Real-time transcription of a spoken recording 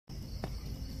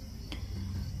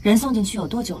人送进去有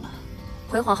多久了？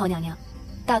回皇后娘娘，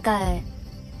大概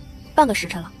半个时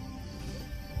辰了。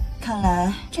看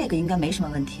来这个应该没什么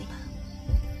问题了。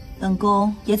本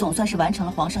宫也总算是完成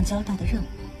了皇上交代的任务。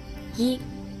1、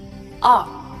2、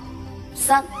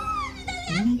3。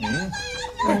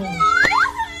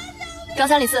张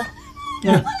三李四。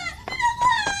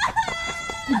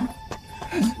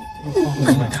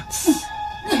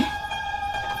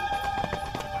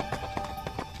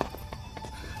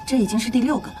这已经是第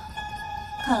6个了。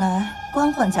看来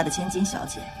官宦家的千金小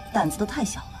姐胆子都太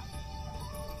小了。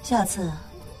下次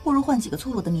不如换几个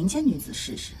粗鲁的民间女子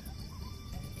试试。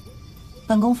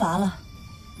本宫罚了，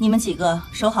你们几个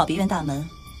守好别院大门，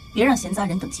别让闲杂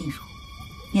人等进入，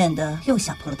免得又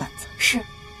吓破了胆子。是。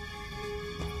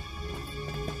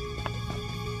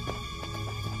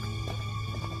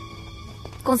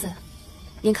公子，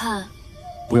您看？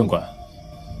不用管，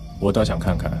我倒想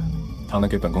看看他能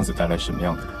给本公子带来什么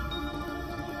样的人。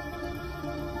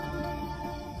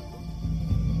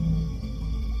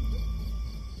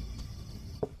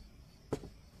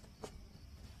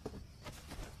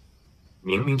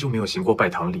明明就没有行过拜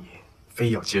堂礼，非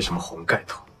要接什么红盖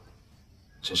头，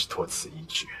真是托此一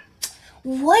举。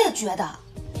我也觉得。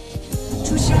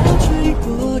初夏吹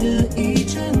过的一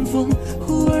阵风，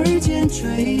忽而间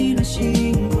吹了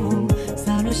星空，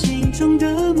洒落心中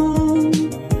的梦，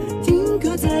定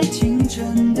格在清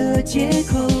晨的街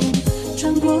口，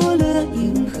穿过了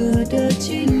银河的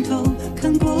尽头，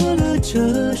看过了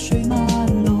车水马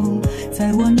龙，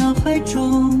在我脑海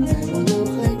中，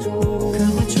刻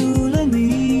画出了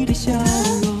你的笑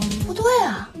容。不对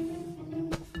啊，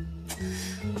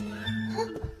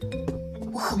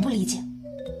我很不理解。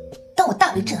但我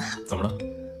大为震撼。怎么了？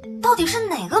到底是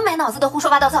哪个没脑子的胡说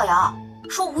八道造谣，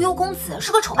说无忧公子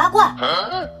是个丑八怪？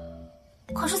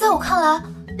可是在我看来，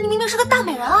你明明是个大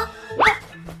美人啊！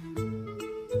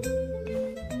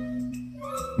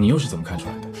你又是怎么看出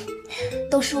来的？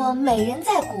都说美人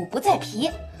在骨不在皮，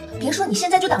别说你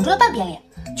现在就挡住了半边脸，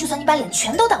就算你把脸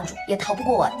全都挡住，也逃不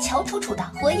过我瞧楚楚的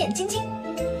火眼金睛。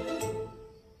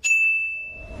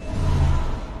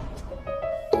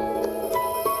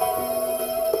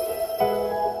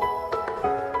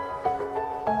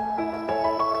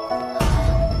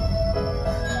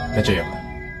那这样呢？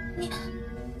你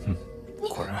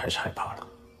果然还是害怕了。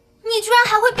你居然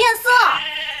还会变色，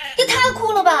也太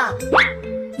酷了吧！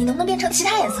你能不能变成其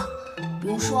他颜色？比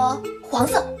如说黄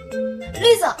色、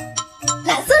绿色、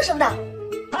蓝色什么的？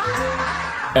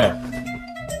哎，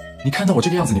你看到我这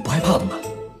个样子，你不害怕的吗？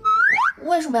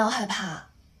为什么要害怕？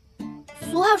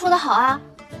俗话说得好啊，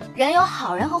人有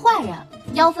好人和坏人，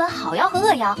妖分好妖和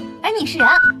恶妖，而你是人。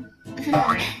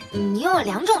你有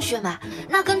2种血脉，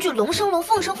那根据龙生龙，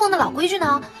凤生凤的老规矩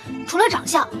呢，除了长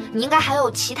相，你应该还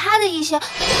有其他的一些。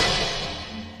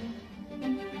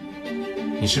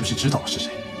你是不是知道我是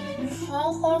谁？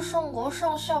全花上国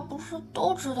上下不是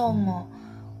都知道吗？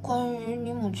关于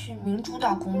你母亲明珠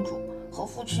大公主和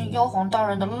父亲妖皇大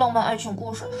人的浪漫爱情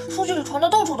故事，书籍里传的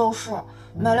到处都是，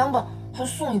买2本还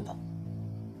送1本。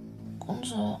公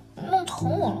子弄疼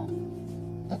我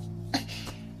了。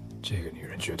这个女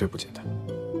人绝对不简单，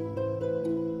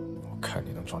我看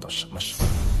你能装到什么时候？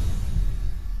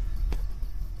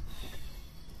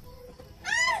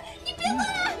你别过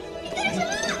来！你干什么？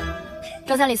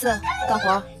张三李四，干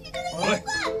活。来，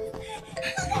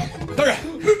大人，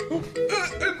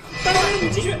大人，你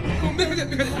继续，别客气。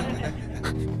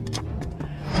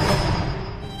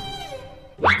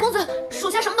公子，属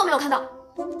下什么都没有看到。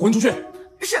滚出去！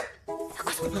是，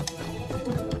快走。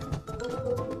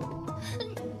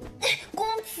公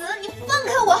子，你放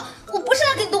开我！我不是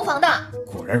来跟你洞房的。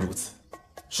果然如此，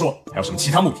说还有什么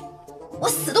其他目的？我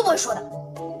死都不会说的。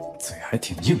嘴还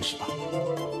挺硬是吧？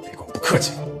别怪我不客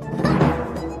气。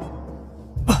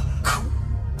可恶，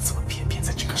怎么偏偏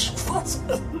在这个时候发作？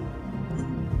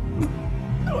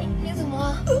你怎么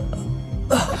了？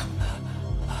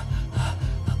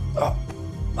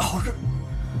好热。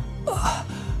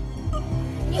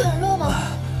你很热吗？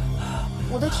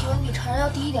我的体温比常人要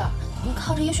低一点，你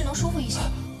靠着也许能舒服一些。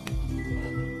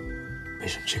为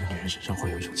什么这个女人身上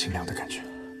会有一种清凉的感觉？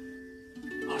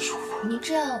好舒服。你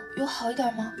这样有好一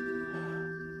点吗？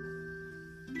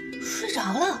睡着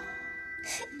了。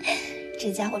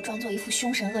这家伙装作一副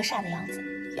凶神恶煞的样子，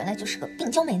原来就是个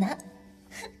病娇美男。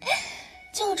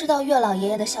就知道月老爷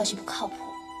爷的消息不靠谱。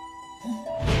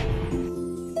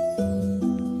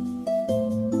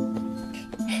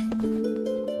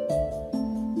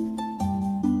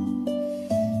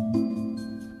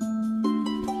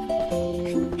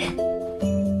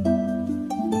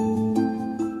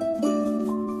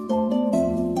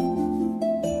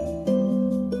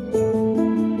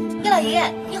月老爷爷，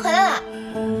你回来啦！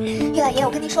岳老爷，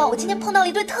我跟你说，我今天碰到了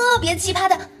一对特别奇葩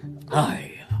的。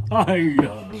哎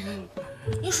呀！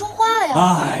你说话呀！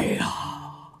哎呀！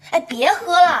哎，别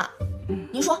喝了。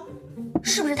你说，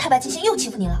是不是太白金星又欺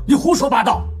负你了？你胡说八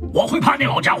道！我会怕那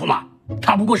老家伙吗？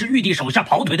他不过是玉帝手下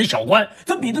跑腿的小官，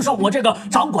怎比得上我这个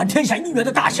掌管天下姻缘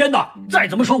的大仙呢？再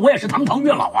怎么说，我也是堂堂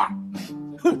月老啊！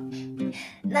哼，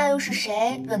那又是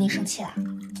谁惹你生气了？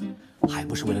还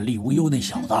不是为了厉无忧那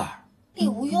小子。厉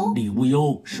无忧？厉无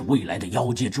忧是未来的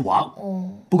妖界之王。哦，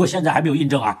不过现在还没有印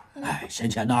证啊。哎，先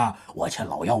前呢，我欠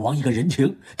老妖王一个人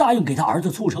情，答应给他儿子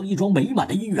促成一桩美满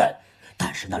的姻缘。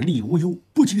但是那厉无忧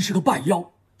不仅是个半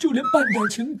妖，就连半点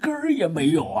情根儿也没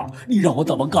有啊！你让我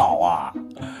怎么搞啊？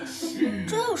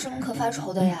这有什么可发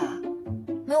愁的呀？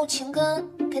没有情根，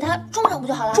给他种上不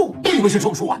就好了？种？你以为是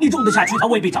种树啊？你种得下去，它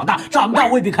未必长大；长大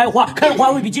未必开花，开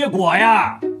花未必结果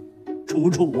呀！楚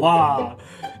楚啊，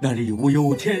那厉无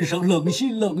忧天生冷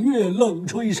心冷月冷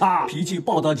吹沙，脾气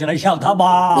暴躁起来像他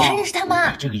妈。你还认识他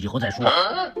妈？这个以后再说。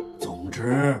总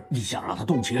之，你想让他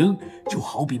动情，就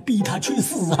好比逼他去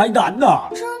死还难呐。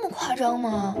这么夸张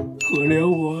吗？可怜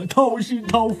我掏心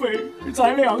掏肺，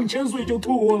才2000岁就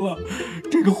秃了，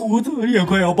这个胡子也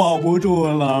快要保不住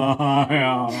了。哎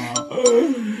呀，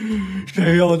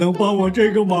谁要能帮我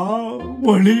这个忙，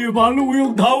我立马录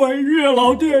用他为月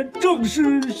老殿正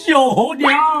式小红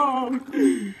娘。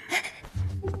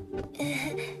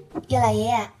月老爷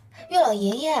爷，月老爷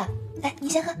爷，来，你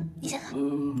先喝，你先喝。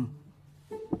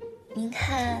您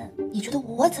看，你觉得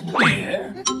我怎么样？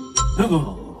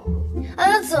哎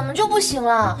呀，怎么就不行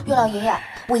了？月老爷爷，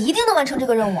我一定能完成这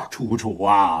个任务。楚楚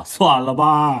啊，算了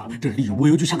吧，这厉无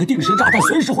忧就像个定时炸弹，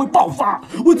随时会爆发。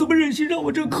我怎么忍心让我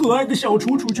这可爱的小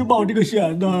楚楚去冒这个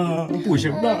险呢？不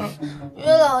行的。月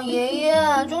老爷爷，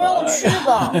就让我去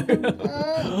吧。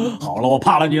好了，我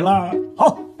怕了你了。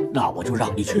好，那我就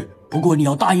让你去。不过你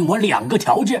要答应我2个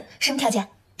条件。什么条件？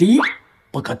第一，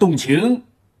不可动情。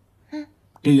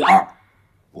第二，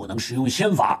不能使用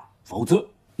仙法，否则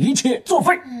一切作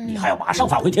废。你还要马上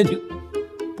返回天庭，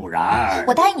不然……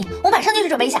我答应你，我马上就去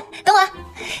准备一下。等我。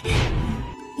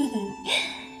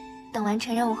等完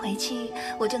成任务回去，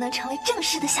我就能成为正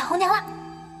式的小红娘了。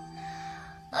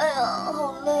哎呀，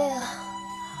好累啊！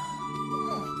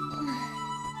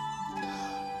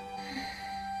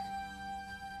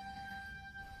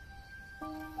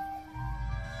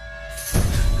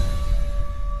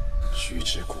举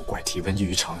止古怪，体温异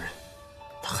于常人，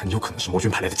他很有可能是魔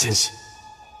君派来的奸细。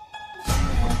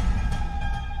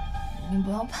你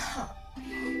不要怕，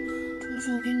楚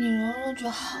楚给你揉揉就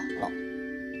好了。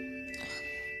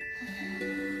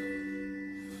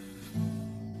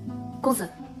公子，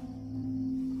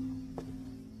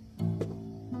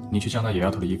你去将那野丫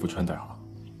头的衣服穿戴好。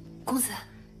公子，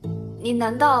你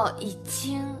难道已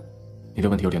经……你的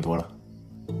问题有点多了。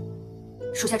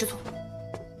属下知错。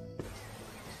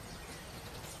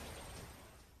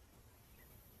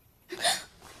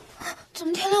怎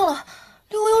么天亮了？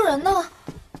厉无忧人呢？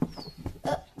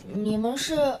你们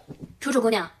是？楚楚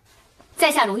姑娘，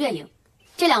在下荣月影，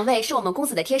这2位是我们公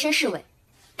子的贴身侍卫，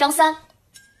张三，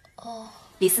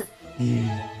李四。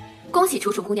恭喜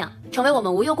楚楚姑娘成为我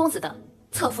们无忧公子的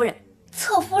侧夫人。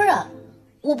侧夫人，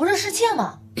我不是侍妾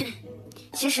吗？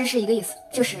其实是一个意思，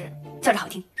就是叫着好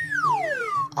听。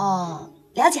哦，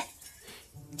了解。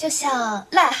就像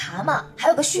癞蛤蟆还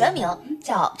有个学名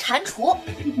叫蟾蜍，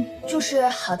就是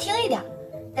好听一点，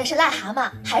但是癞蛤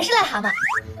蟆还是癞蛤蟆。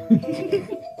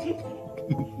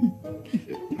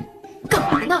干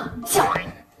嘛呢？笑话！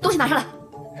东西拿上来。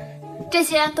这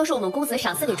些都是我们公子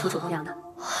赏赐给楚楚姑娘的。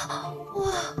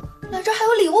哇，来这儿还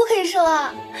有礼物可以收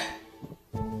啊！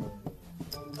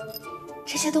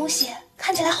这些东西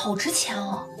看起来好值钱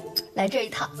哦，来这一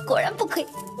趟果然不亏。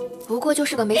不过就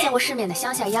是个没见过世面的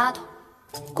乡下丫头，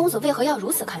公子为何要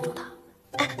如此看重她？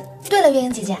哎，对了，月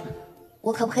影姐姐，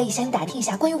我可不可以向你打听一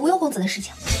下关于无忧公子的事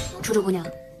情？楚楚姑娘，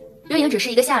月影只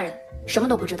是一个下人，什么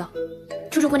都不知道。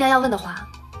楚楚姑娘要问的话，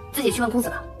自己去问公子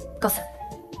吧。告辞。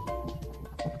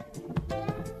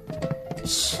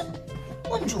切，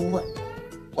问就问，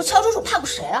我乔楚楚怕过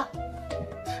谁啊？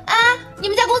哎，你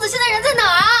们家公子现在人在哪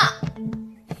儿啊？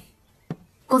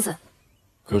公子，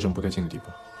有什么不对劲的地方？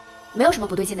没有什么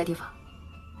不对劲的地方，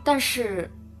但是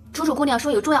楚楚姑娘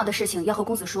说有重要的事情要和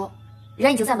公子说，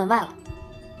人已经在门外了。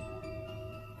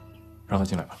让她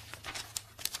进来吧。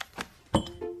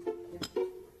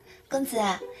公子，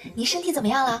你身体怎么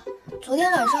样了？昨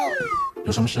天晚上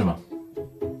有什么事吗？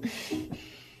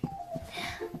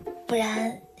不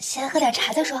然先喝点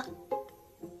茶再说。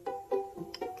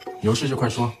有事就快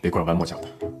说，别拐弯抹角的。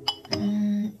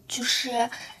就是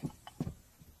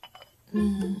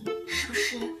你是不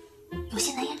是有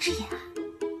些难言之隐啊？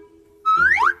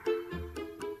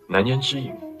难言之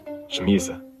隐，什么意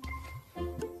思？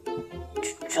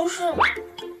就是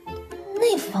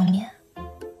那方面。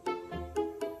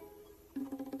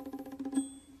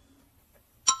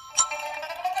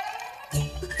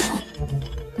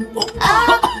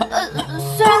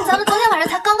虽然咱们昨天晚上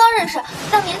才刚刚认识，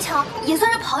但勉强也算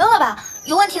是朋友了吧？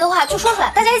有问题的话就说出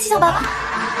来，大家一起想办法。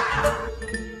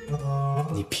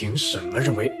你凭什么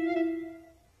认为？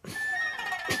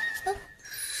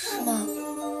是吗？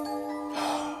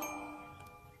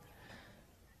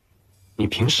你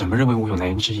凭什么认为我有难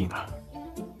言之隐呢？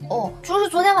哦，就是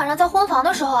昨天晚上在婚房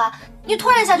的时候啊，你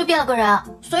突然一下就变了个人，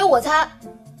所以我才……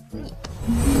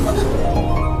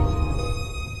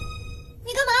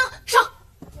你干嘛？上！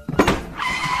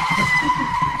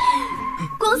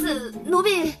公子奴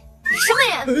婢什么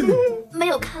也没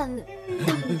有看到。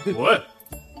滚！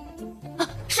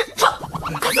是上，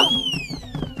快走！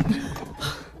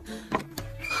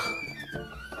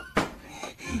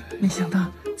没想到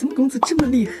咱们公子这么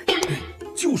厉害。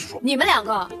就是说，你们两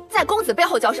个在公子背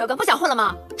后嚼舌根，不想混了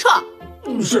吗？撤！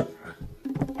是。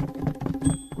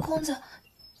公子，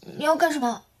你要干什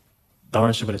么？当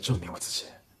然是为了证明我自己。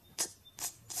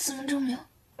怎么证明？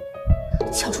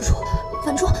乔楚楚，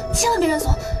稳住，千万别认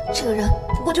怂。这个人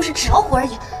不过就是纸老虎而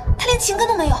已，他连情根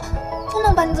都没有，不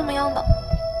能把你怎么样的。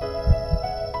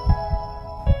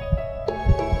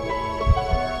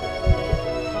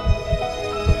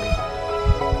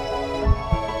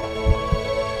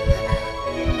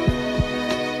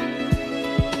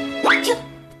停！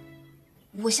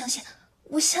我相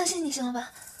信你，行了吧？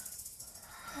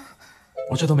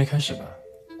我这都没开始呢，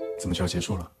怎么就要结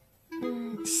束了？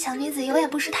小女子有眼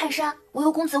不识泰山，无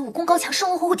忧公子武功高强，生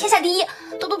龙活虎，天下第一，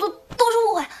都是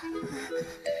误会。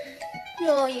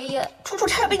月老爷爷，楚楚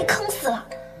差点被你坑死了。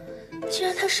既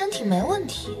然他身体没问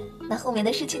题，那后面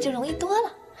的事情就容易多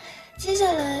了。接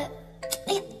下来，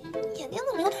哎呀，眼睛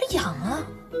怎么有点痒啊？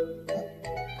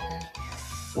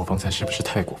我方才是不是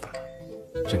太过分了？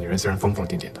这女人虽然疯疯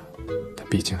癫癫的，但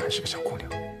毕竟还是个小姑娘。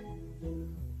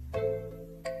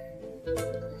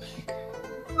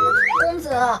公子，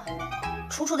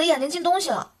楚楚的眼睛进东西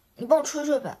了，你帮我吹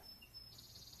吹呗。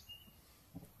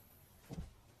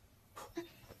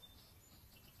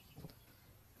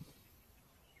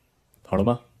好了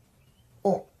吗？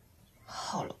哦，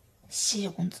好了，谢谢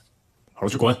公子。好了，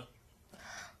去滚！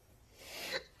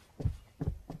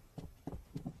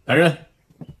来人，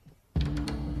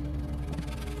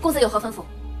公子有何吩咐？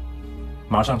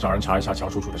马上找人查一下乔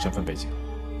楚楚的身份背景，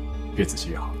越仔细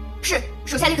越好。是，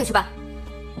属下立刻去办。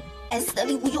S 的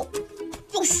厉无忧，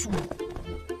又凶，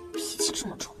脾气这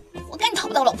么臭，活该你讨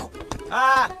不到老婆。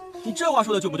哎，你这话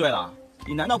说的就不对了，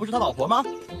你难道不是他老婆吗？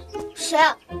谁？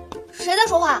谁在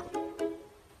说话？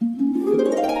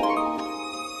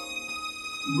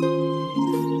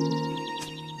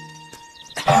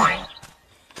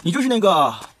你就是那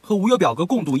个和无忧表哥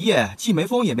共度一夜，既没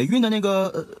疯也没晕的那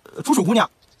个楚楚姑娘，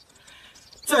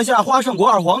在下花胜国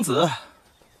二皇子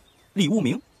李无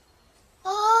名。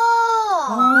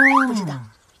不知道。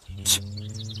切，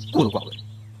孤陋寡闻。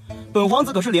本皇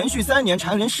子可是连续3年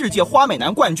蝉联世界花美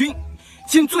男冠军，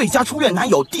兼最佳出院男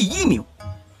友第1名，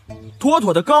妥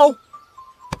妥的高富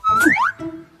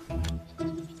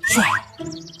帅。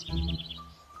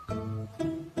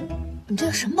你这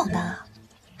个什么榜单啊？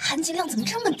含金量怎么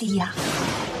这么低呀？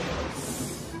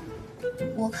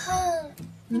我看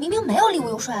你明明没有李无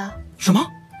忧帅啊。什么？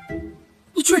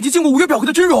你居然已经见过无忧表哥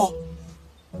的真容？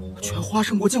全花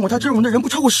胜国见过他真容的人不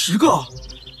超过10个。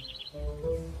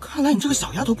看来你这个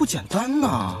小丫头不简单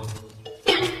呐。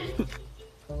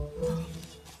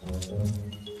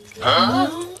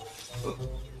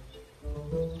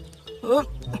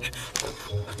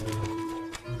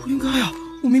不应该呀，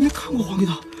我明明看过皇帝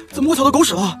的，怎么我抢到狗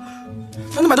屎了？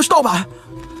难道买的是盗版？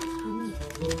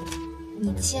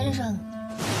你肩上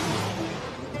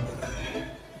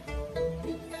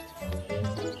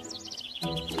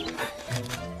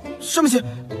上面写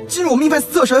今日我命犯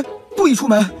司侧神，不宜出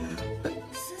门。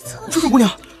楚楚姑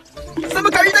娘，咱们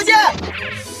改日再见。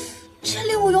这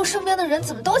李无忧身边的人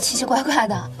怎么都奇奇怪怪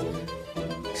的？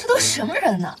这都什么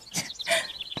人呢？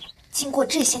经过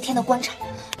这些天的观察，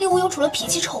李无忧除了脾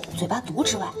气臭、嘴巴毒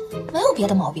之外，没有别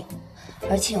的毛病，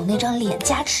而且有那张脸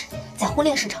加持，在婚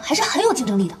恋市场还是很有竞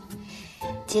争力的。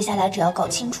接下来只要搞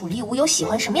清楚李无忧喜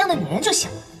欢什么样的女人就行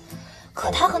了。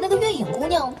可他和那个月影姑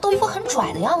娘都一副很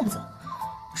拽的样子，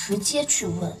直接去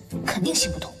问肯定行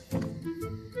不通。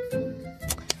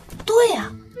对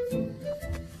呀，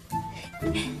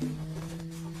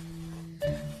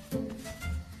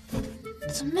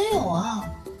怎么没有啊？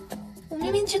我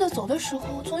明明记得走的时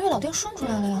候从月老店顺出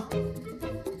来了呀。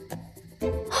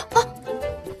啊，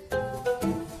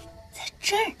在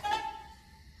这儿呢。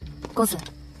公子，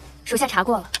属下查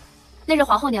过了，那日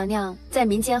皇后娘娘在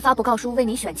民间发布告书为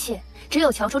您选妾，只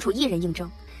有乔楚楚一人应征，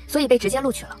所以被直接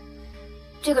录取了。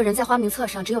这个人在花名册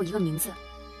上只有一个名字，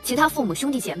其他父母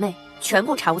兄弟姐妹全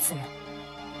部查无此人，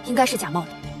应该是假冒的。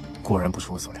果然不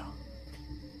出我所料。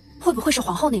会不会是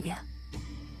皇后那边？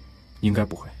应该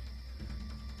不会。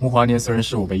木华年虽然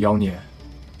视我为妖孽，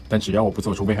但只要我不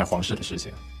做出危害皇室的事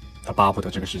情，他巴不得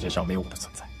这个世界上没有我的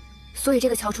存在。所以这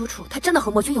个乔楚楚，他真的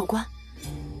和魔君有关。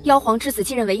妖皇之子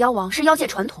继任为妖王是妖界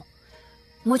传统，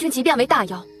魔君即便为大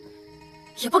妖，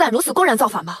也不敢如此公然造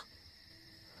反吧？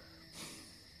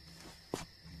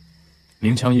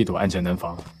明枪易躲，暗箭难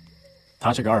防。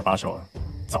他这个二把手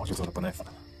早就做得不耐烦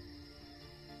了。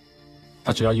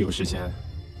他只要一有时间，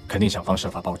肯定想方设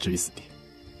法把我置于死地。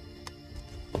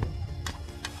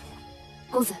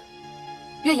公子，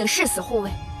月影誓死护卫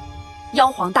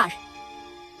妖皇大人。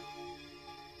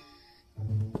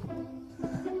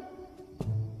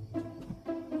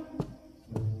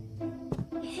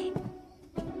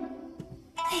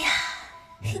哎呀，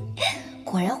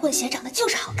果然混血长得就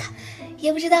是好看，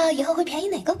也不知道以后会便宜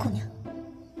哪个姑娘。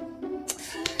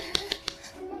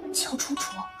乔楚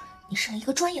楚，你身为一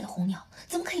个专业的红娘，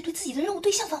怎么可以对自己的任务对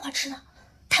象犯花痴呢？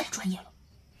太不专业了，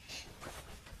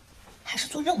还是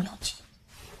做任务要紧。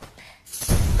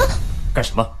干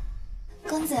什么？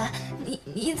公子，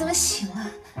你怎么醒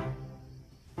了？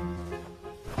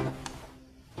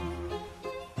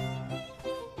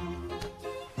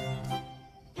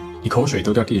你口水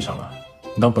都掉地上了，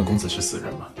你当本公子是死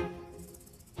人吗？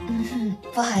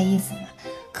不好意思嘛，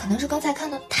可能是刚才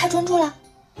看的太专注了。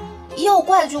要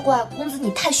怪就怪公子你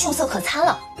太秀色可餐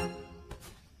了。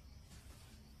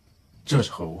这是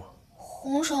何物？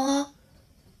红绳啊！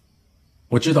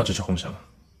我知道这是红绳，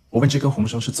我问这根红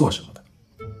绳是做什么的？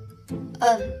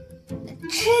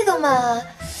这个嘛，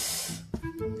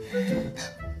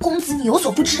公子你有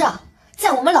所不知啊，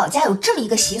在我们老家有这么一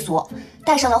个习俗，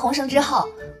戴上了红绳之后，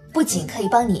不仅可以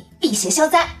帮你辟邪消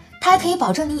灾，它还可以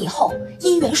保证你以后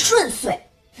姻缘顺遂。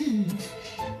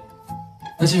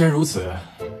那既然如此，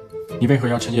你为何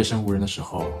要趁夜深无人的时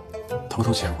候偷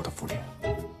偷潜入我的府里？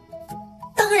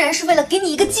当然是为了给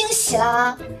你一个惊喜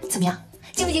啦！怎么样，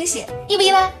惊不惊喜，意不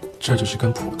意外？这就是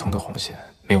根普通的红线，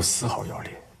没有丝毫妖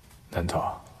力。难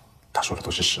道他说的都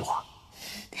是实话？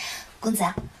公子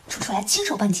啊，楚楚来亲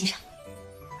手帮你系上。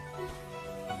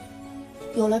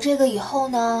有了这个以后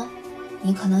呢，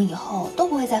你可能以后都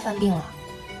不会再犯病了，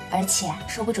而且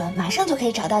说不准马上就可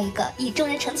以找到一个意中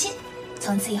人成亲，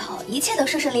从此以后一切都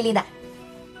顺顺利利的。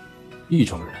意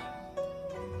中人？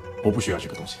我不需要这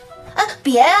个东西。啊，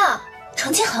别啊，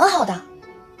成亲很好的。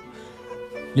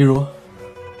例如？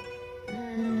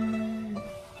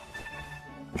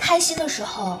开心的时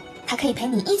候，他可以陪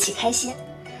你一起开心；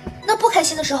那不开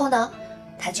心的时候呢，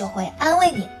他就会安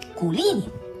慰你、鼓励你。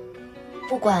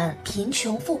不管贫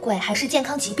穷富贵还是健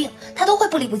康疾病，他都会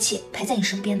不离不弃陪在你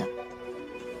身边的。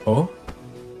哦，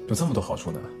有这么多好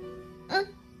处呢？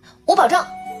我保证。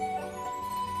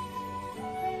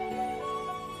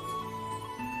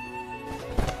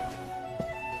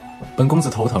本公子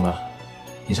头疼了，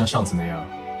你像上次那样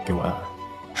给我按按。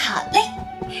好嘞。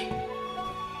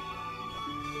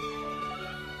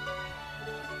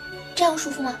这样舒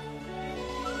服吗？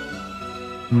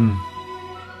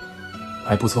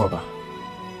还不错吧。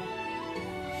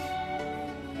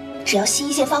只要心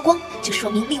一线发光，就说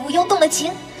明力无忧动了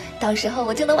情，到时候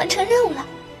我就能完成任务了，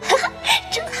哈哈，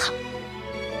真好。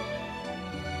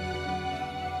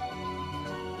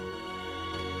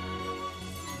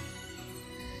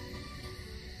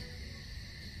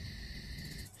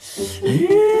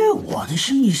我的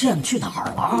生意线去哪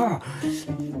儿了？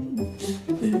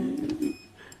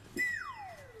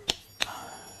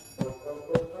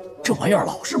这玩意儿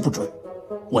老是不准，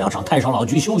我要找太上老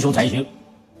君修修才行。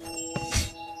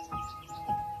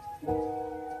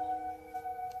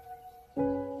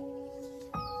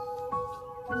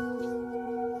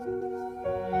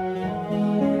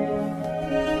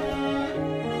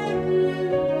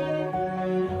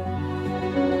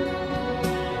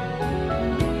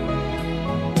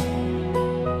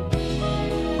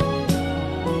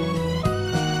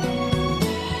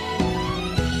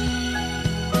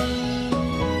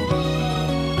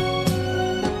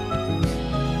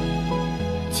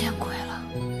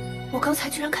刚才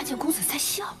居然看见公子在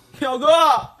笑。表哥，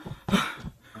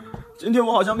今天我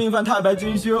好像命犯太白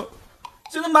金星，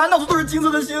现在满脑子都是金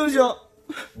色的星星。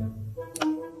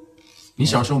你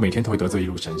小时候每天都会得罪一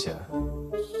路神仙，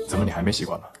怎么你还没习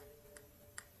惯吗？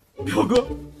表哥，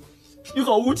你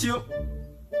好无情，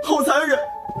好残忍，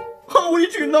好无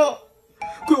理取闹。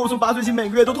亏我从8岁起每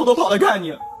个月都偷偷跑来看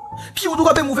你，屁股都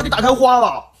快被母妃给打开花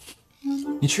了。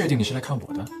你确定你是来看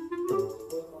我的？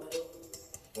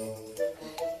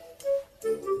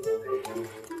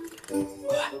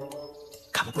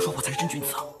君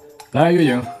子啊！来，月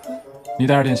影，你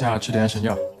带二殿下吃点安神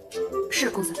药。是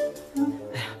公子。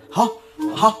好，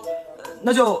好，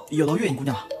那就有劳月影姑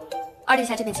娘了。二殿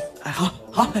下这边请。哎，好，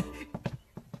好。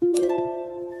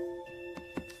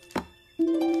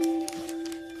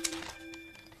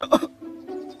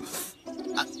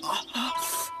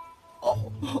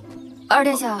二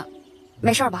殿下，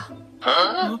没事吧？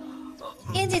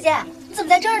英姐姐，你怎么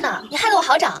在这儿呢？你害得我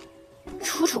好找。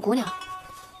楚楚姑娘。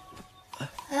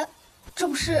哎，这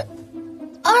不是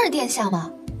二殿下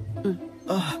吗？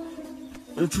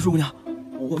楚楚姑娘，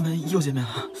我们又见面了。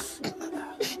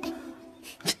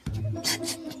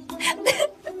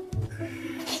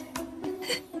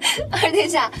二殿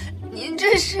下，您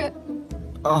这是？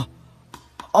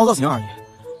凹造型而已。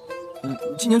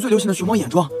今年最流行的熊猫眼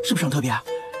妆是不是很特别？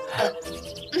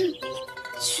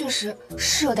确实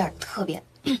是有点特别。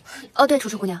哦，对，楚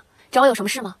楚姑娘，找我有什么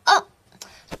事吗？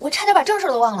我差点把正事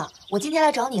都忘了。我今天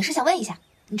来找你是想问一下，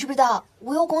你知不知道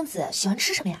无忧公子喜欢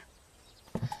吃什么呀？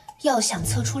要想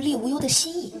测出厉无忧的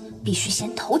心意，必须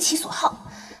先投其所好，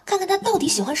看看他到底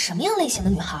喜欢什么样类型的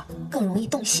女孩更容易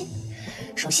动心。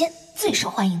首先，最受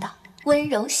欢迎的温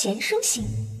柔贤淑型。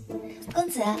公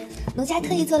子，奴家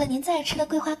特意做了您最爱吃的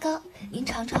桂花糕，您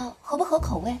尝尝合不合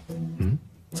口味？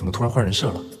怎么突然换人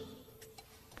设了？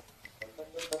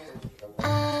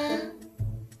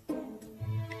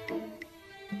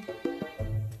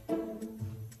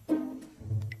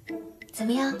怎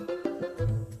么样？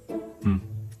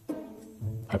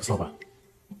还不错吧？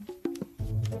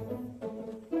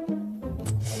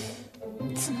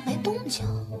怎么没动静？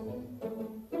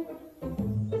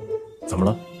怎么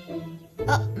了？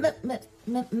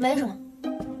没什么。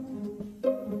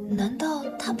难道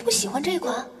他不喜欢这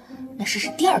款？那试试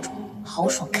第二种豪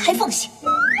爽开放型。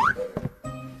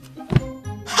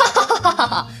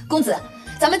哈！公子，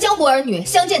咱们江湖儿女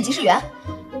相见即是缘。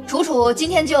楚楚今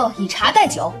天就以茶代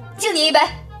酒，敬你一杯。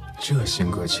这性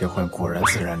格切换果然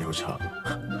自然流畅，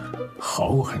毫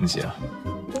无痕迹啊！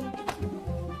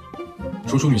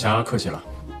楚楚女侠客气了。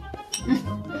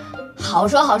好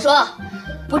说好说。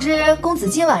不知公子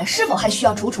今晚是否还需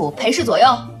要楚楚陪侍左右？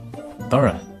当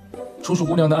然，楚楚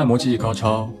姑娘的按摩技艺高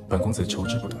超，本公子求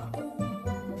之不得。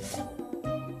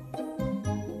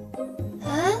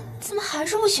哎，怎么还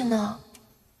是不行呢？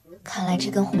看来这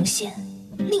根红线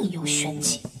另有玄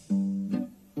机。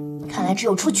看来只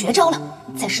有出绝招了，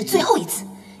再试最后一次，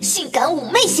性感妩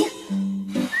媚型。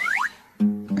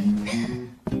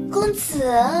公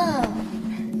子，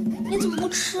你怎么不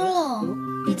吃了？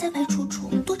你再陪楚楚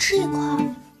多吃一块。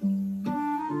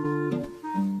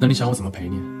那你想我怎么陪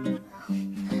你？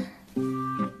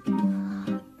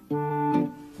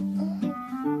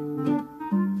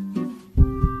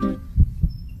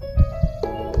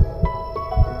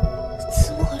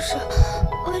怎么回事？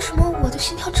为什么我的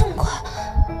心跳这么快？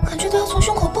感觉都要从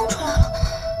胸口蹦出来了。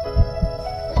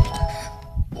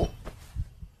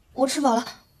我吃饱了，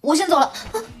我先走了。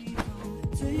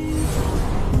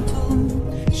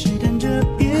试探着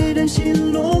别担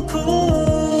心落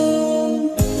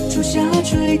空，初夏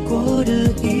吹过的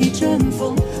一阵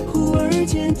风，忽而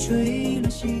间吹了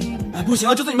心。不行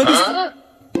啊，这次你们必须。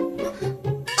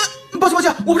抱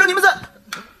歉，我不知道你们在，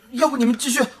要不你们继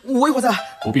续，我一会儿再来。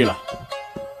不必了，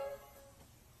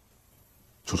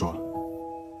楚楚，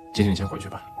今天你先回去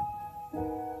吧，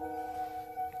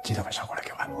记得晚上过来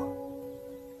给我按摩。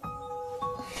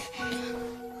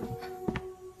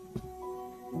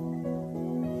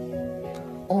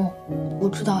哦，我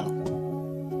知道了。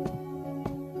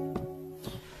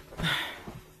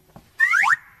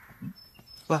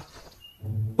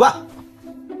喂，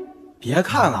别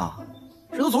看了，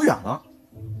人都走远了。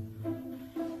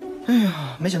哎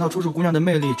呀，没想到楚楚姑娘的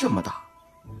魅力这么大，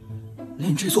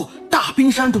连这座大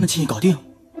冰山都能轻易搞定。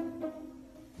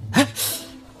哎，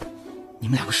你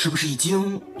们两个是不是已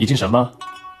经什么？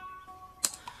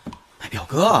哎，表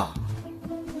哥，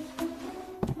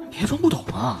别装不懂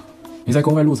啊！你在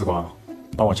宫外路子逛，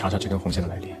帮我查查这根红线的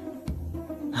来历。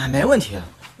哎，没问题。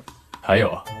还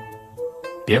有，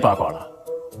别八卦了。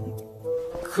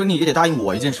可你也得答应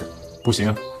我一件事。不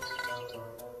行。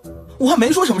我还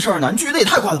没说什么事儿呢，你拒绝的也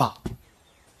太快了吧！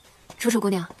楚楚姑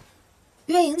娘，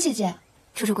月影姐姐，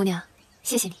楚楚姑娘，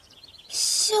谢谢你。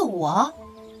谢我？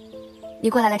你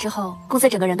过来了之后，公子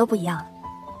整个人都不一样了。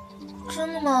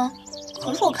真的吗？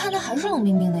可是我看他还是冷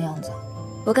冰冰的样子。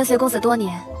我跟随公子多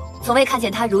年，从未看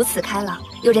见他如此开朗、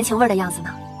有人情味的样子呢。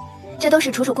这都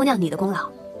是楚楚姑娘你的功劳。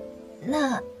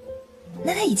那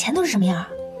他以前都是什么样？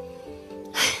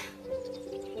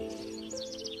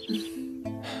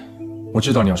我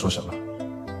知道你要说什么。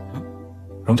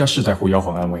荣家世代护妖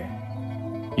皇安危，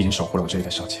已经守护了我这一代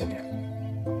上千年。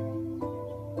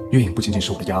月影不仅仅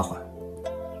是我的丫鬟，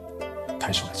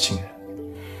拍手的亲人。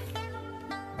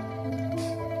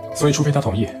所以，除非他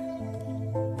同意，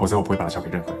否则我不会把他交给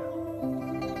任何人。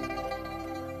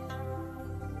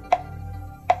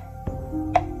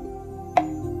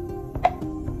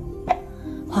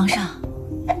皇上，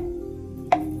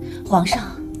皇上，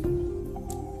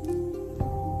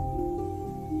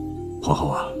皇后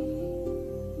啊，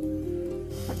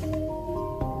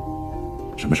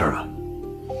什么事儿啊？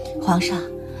皇上，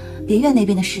别院那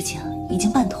边的事情已经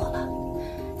办妥了，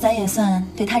咱也算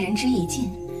对他仁至义尽，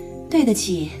对得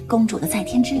起公主的在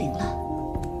天之灵了。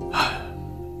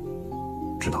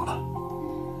知道了。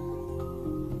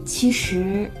其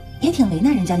实也挺为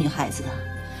难人家女孩子的，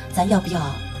咱要不要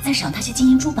再赏她些金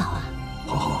银珠宝啊？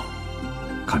皇后，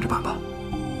看着办吧。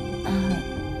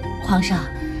皇上，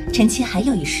臣妾还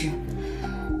有一事，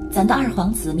咱的二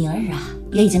皇子敏儿啊，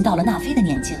也已经到了纳妃的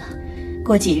年纪了，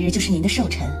过几日就是您的寿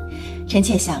辰，臣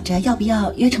妾想着要不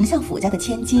要约丞相府家的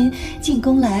千金进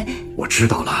宫来。我知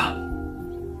道了，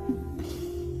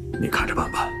你看着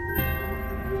办吧。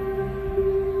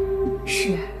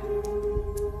是。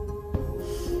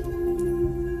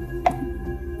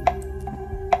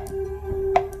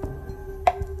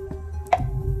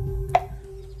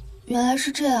原来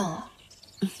是这样啊，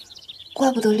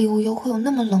怪不得厉无忧会有那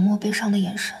么冷漠悲伤的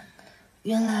眼神，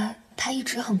原来他一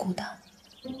直很孤单。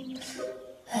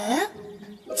哎，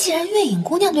既然月影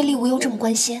姑娘对厉无忧这么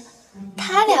关心，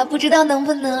他俩不知道能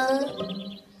不能……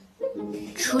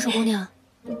楚楚姑娘，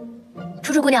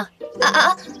楚楚姑娘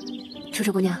啊！楚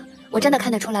楚姑娘，我真的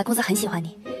看得出来公子很喜欢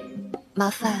你，麻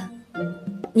烦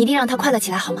你一定让他快乐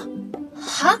起来好吗？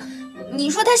哈，你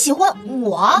说他喜欢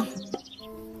我？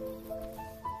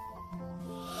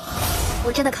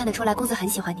我真的看得出来公子很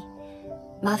喜欢你，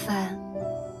麻烦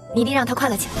你一定让他快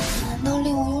乐起来。难道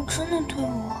厉无忧真的对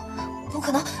我？不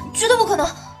可能，绝对不可能！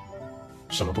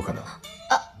什么不可能？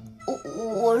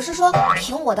我是说，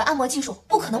凭我的按摩技术，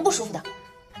不可能不舒服的。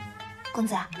公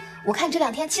子，我看这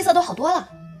2天气色都好多了。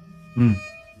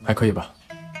还可以吧。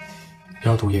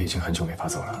妖毒也已经很久没发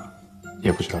作了，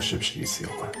也不知道是不是与此有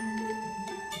关。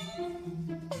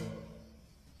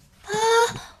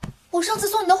我上次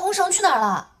送你的红绳去哪儿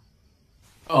了？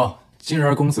哦，今日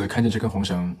二公子看见这根红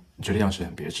绳，觉得样式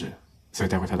很别致，所以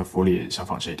带回他的府里想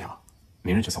仿制一条，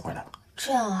明日就送回来了。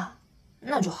这样啊，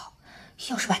那就好。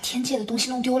要是把天界的东西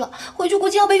弄丢了，回去估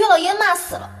计要被月老爷爷骂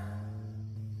死了。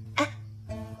哎，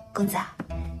公子，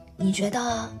你觉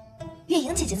得月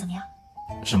影姐姐怎么样？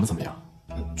什么怎么样？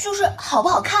就是好不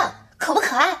好看，可不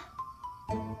可爱？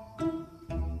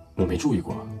我没注意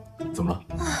过，怎么了？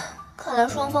看来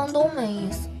双方都没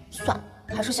意思，算了，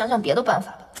还是想想别的办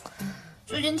法吧。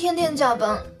最近天天加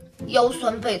班，腰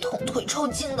酸背痛，腿抽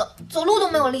筋的，走路都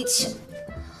没有力气。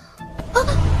啊，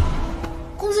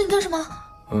公子你干什么？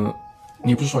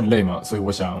你不是说你累吗？所以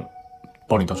我想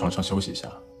抱你到床上休息一下。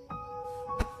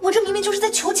我这明明就是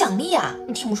在求奖励呀，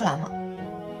你听不出来吗？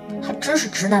还真是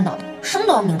直男脑袋，什么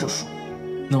都要明着说。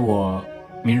那我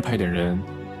明日派点人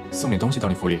送点东西到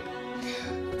你府里。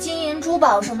金银珠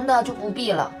宝什么的就不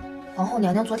必了。皇后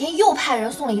娘娘昨天又派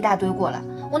人送了一大堆过来，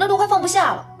我那都快放不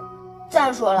下了。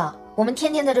再说了，我们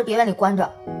天天在这别院里关着，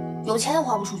有钱也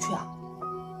花不出去啊。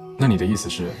那你的意思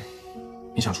是，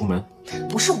你想出门？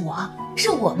不是我，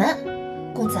是我们。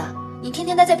公子，你天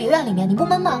天待在别院里面，你不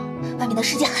闷吗？外面的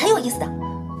世界很有意思的，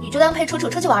你就当陪楚楚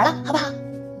出去玩了，好不好？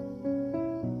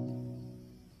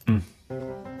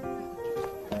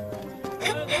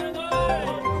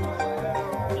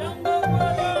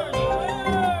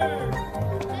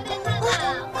哇，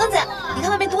公子，你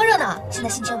看外面多热闹，现在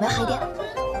心情有没有好一点？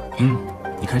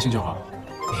你开心就好。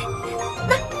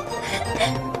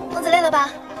公子累了吧？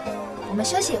我们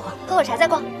休息一会儿，喝会茶再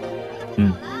逛。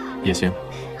也行。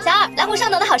小二，来壶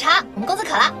上等的好茶，我们公子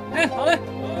渴了。好嘞。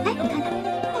哎，你看他，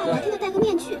大白天的戴个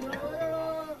面具，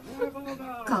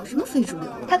搞什么非主流？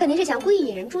他肯定是想故意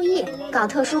引人注意，搞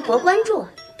特殊博关注。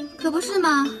可不是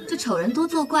嘛，这丑人多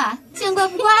作怪，见怪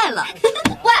不怪了。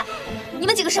喂，你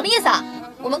们几个什么意思啊？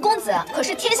我们公子可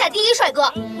是天下第一帅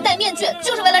哥，戴面具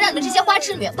就是为了让你们这些花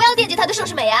痴女不要惦记他的盛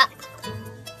世美颜。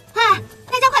哎，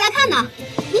大家快来看呐！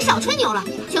你少吹牛了，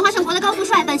宣花圣国的高富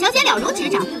帅，本小姐了如指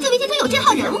掌，就为今天有这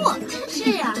号人物。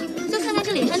是呀，就看他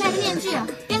这脸上戴的面具，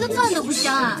连个钻都不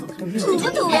像啊，土不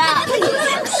土呀？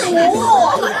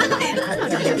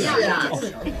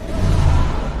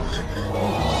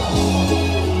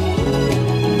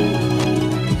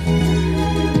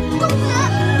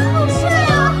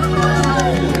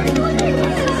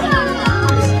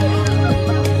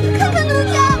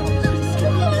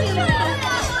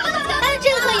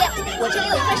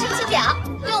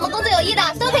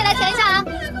都可以来填一下啊，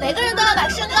每个人都要把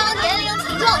身高、年龄、体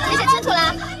重填写清楚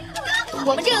啦。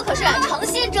我们这个可是诚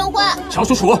信征婚。乔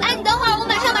叔叔，哎，你等会儿，我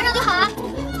马上就好啊！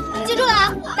记住了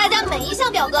啊，大家每一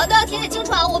项表格都要填写清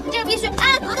楚啊！我们这必须……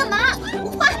哎，干嘛？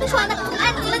我话还没说完呢！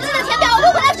哎，你们记得填表，我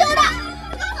会回来收的。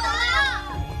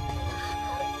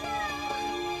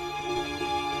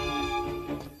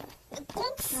公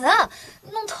子，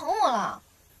弄疼我了。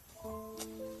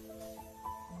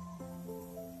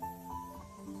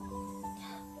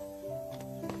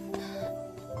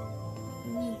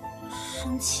你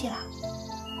生气啦？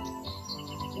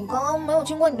我刚刚没有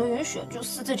经过你的允许，就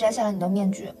私自摘下了你的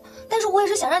面具。但是我也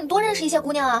是想让你多认识一些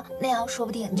姑娘啊，那样说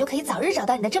不定你就可以早日找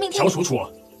到你的真命天女。乔楚楚，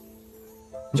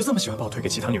你就这么喜欢把我推给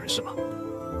其他女人是吗？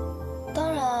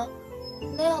当然啊，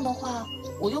那样的话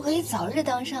我就可以早日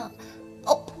当上。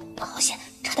哦，好险，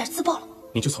差点自爆了。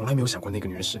你就从来没有想过那个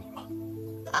女人是你吗？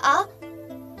啊？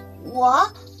我？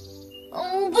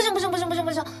不行，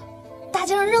大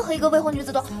街上任何一个未婚女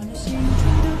子都。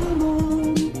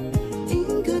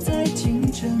在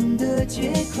清晨的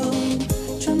街口，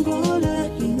穿过了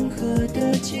银河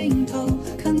的尽头，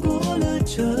看过了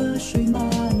车水马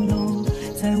龙，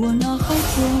在我脑海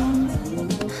中。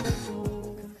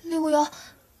李无忧，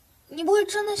你不会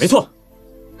真的……没错，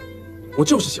我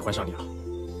就是喜欢上你了。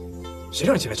谁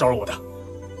让你起来招惹我的？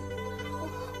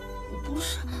不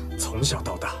是。从小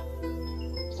到大，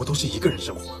我都是一个人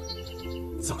生活，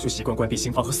早就习惯关闭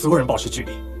心房和所有人保持距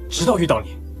离，直到遇到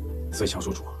你。所以乔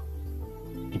楚楚，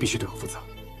你必须对我负责。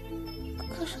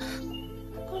可是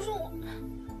我，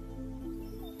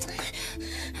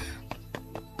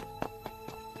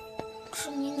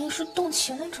这明明是动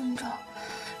情的征兆。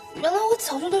原来我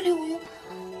早就对李无忧……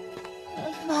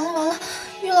完了，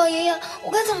月老爷爷，我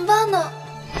该怎么办呢？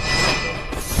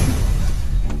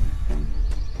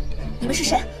你们是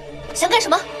谁？想干什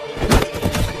么？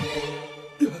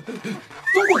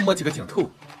中国没几个镜头，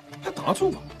还挡住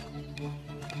我。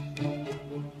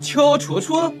乔楚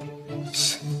楚，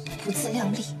不自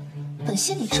量力，本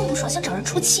心里正不爽，想找人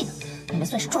出气呢。你们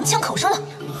算是撞枪口上了。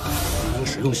不能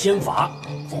使用仙法，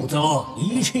否则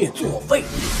一切作废。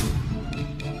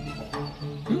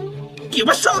给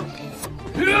我上！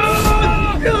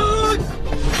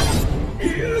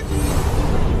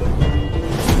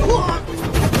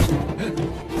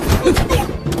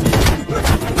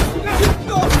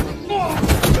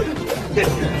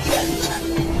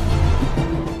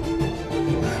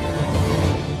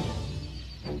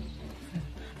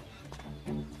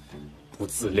不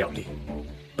自量力，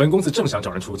本公子正想找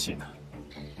人出气呢。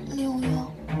李无忧，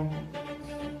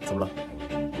怎么了？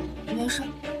没事，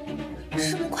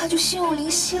这么快就心有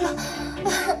灵犀了。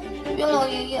月老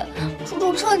爷爷，楚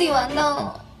楚彻底完蛋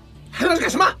了。还愣着干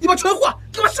什么？你帮蠢货，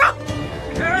给我上！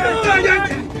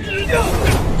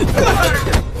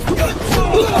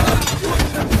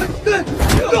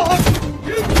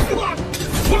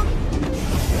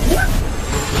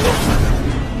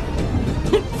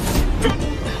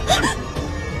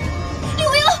李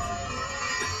无忧，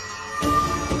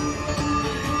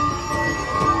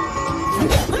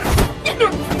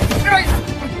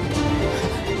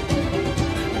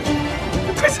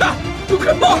快下，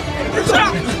快跑！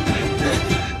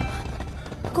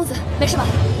公子，没事吧？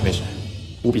没事，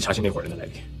务必查清那伙人的来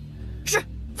历。是，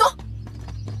走。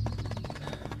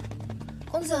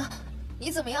公子，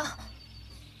你怎么样？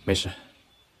没事。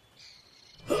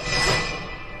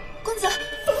公子，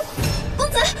公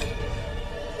子！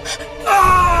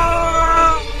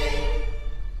啊！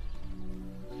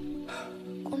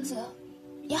公子，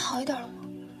你好一点了吗？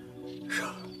热，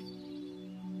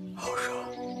好热。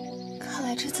看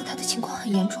来这次他的情况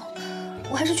很严重，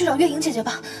我还是去找月莹姐姐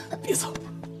吧。别走，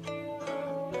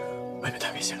外面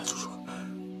太危险了，楚楚。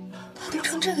他都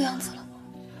成这个样子了，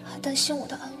还担心我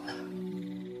的安危。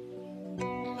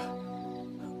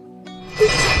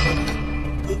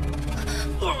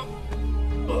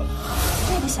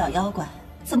这个小妖怪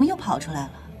怎么又跑出来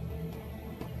了？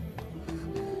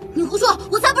你胡说，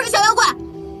我才不是小妖怪！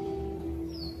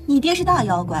你爹是大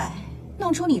妖怪，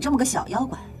弄出你这么个小妖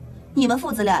怪，你们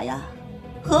父子俩呀，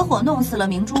合伙弄死了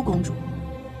明珠公主。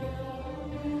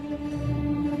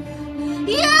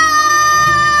呀！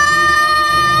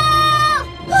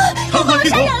皇上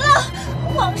杀人了！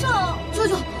皇上，舅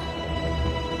舅。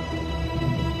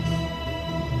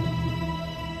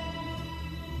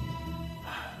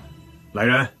来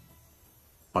人，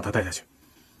把他带下去。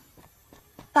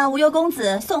把无忧公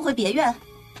子送回别院，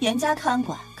严加看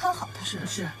管，看好他。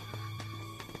是。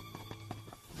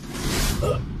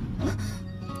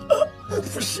我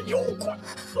不是妖怪，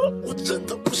我真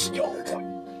的不是妖怪，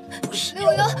不是。李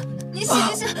无忧，你醒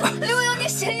一醒！李无忧，你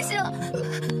醒一醒！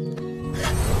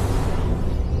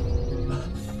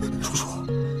楚楚，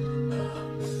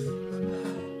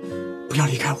不要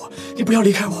离开我，你不要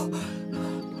离开我。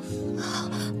好，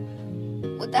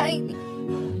我答应你，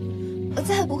我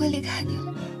再也不会离开你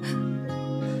了，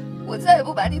我再也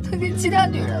不把你推给其他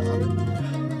女人了。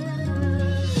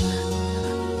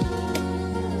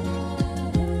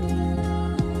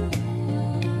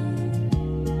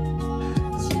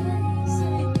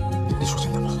你说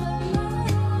真的吗？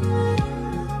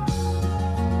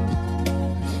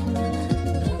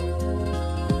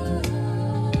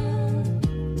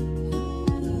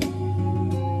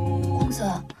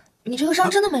你这个伤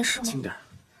真的没事吗？轻点。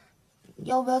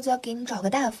要不要再给你找个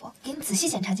大夫，给你仔细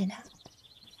检查检查？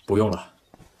不用了。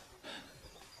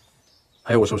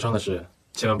还有我受伤的事，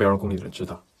千万不要让宫里的人知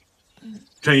道。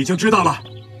这已经知道了。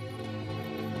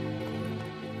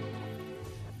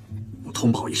不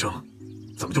通报一声，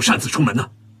怎么就擅自出门呢？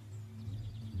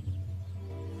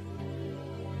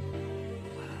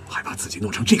还把自己弄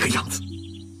成这个样子。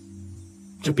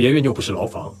这别院又不是牢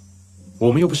房，我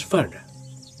们又不是犯人。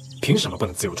凭什么不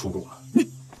能自由出入啊？你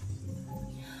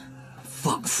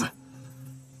放肆！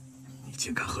你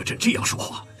竟敢和朕这样说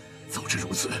话！早知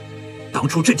如此，当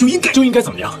初朕就应该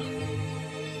怎么样？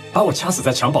把我掐死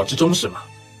在襁褓之中是吗？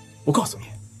我告诉你，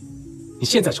你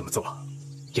现在这么做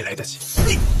也来得及。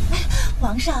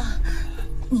皇上，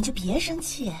你就别生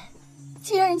气，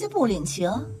既然人家不领情，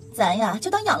咱呀就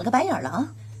当养了个白眼狼，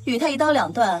与他一刀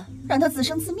两断，让他自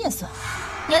生自灭算了。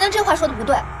娘娘这话说的不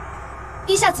对。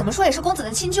陛下怎么说也是公子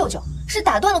的亲舅舅，是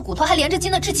打断了骨头还连着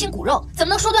筋的至亲骨肉，怎么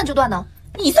能说断就断呢？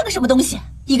你算个什么东西？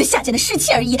一个下贱的侍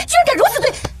妾而已，居然敢如此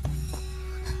对……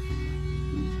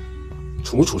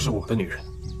楚楚是我的女人，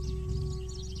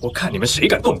我看你们谁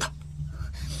敢动她！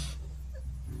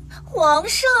皇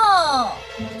上，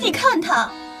你看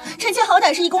他，臣妾好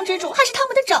歹是一宫之主，还是他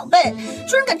们的长辈，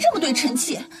居然敢这么对臣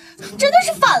妾，真的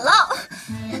是反了！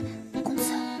公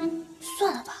子，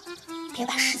算了吧，别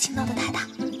把事情闹得太大。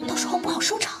到时候不好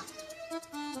收场。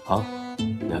好，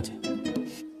了解。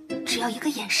只要一个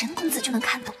眼神，公子就能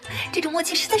看懂，这种默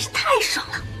契实在是太爽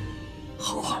了。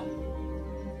好，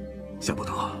想不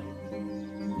到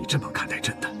你这么看待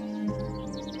朕的。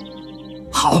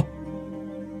好，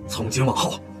从今往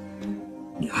后，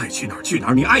你爱去哪儿去哪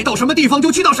儿，你爱到什么地方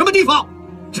就去到什么地方，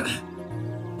朕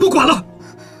不管了。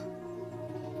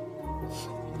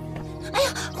哎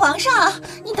呀，皇上，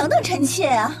你等等臣妾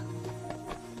啊！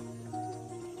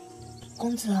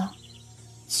公子，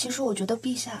其实我觉得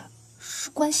陛下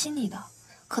是关心你的，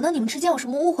可能你们之间有什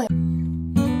么误会。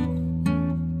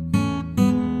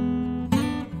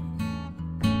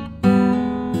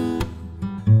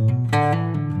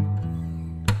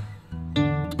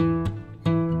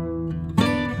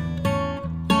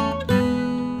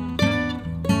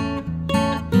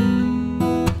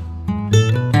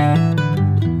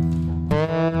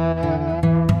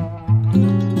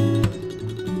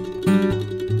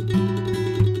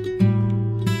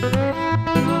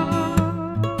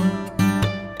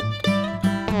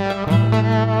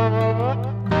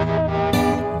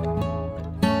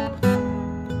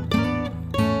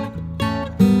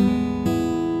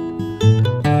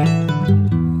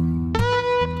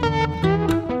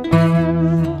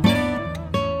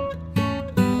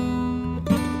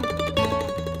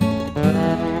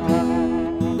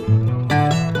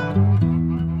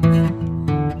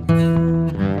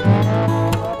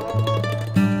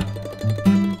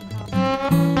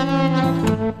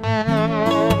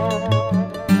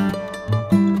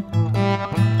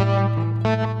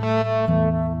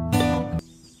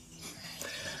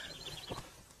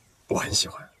很喜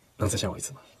欢，能再叫我一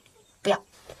次吗？不要。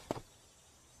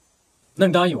那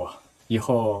你答应我，以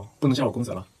后不能叫我公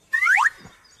子了。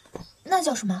那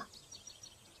叫什么？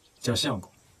叫相公。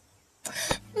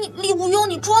你李无忧，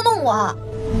你捉弄我！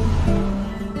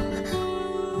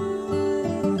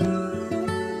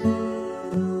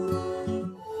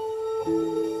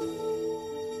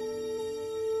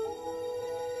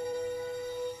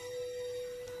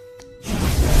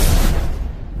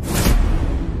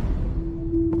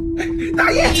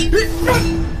大爷！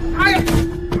哎呀！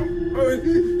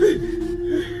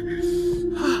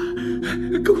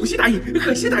恭喜大爷，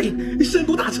贺喜大爷，神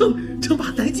功大成，称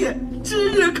霸丹界，指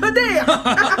日可待呀！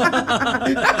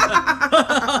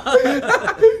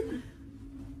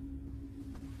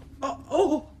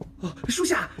属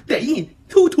下代印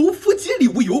偷偷伏击李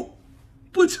无忧，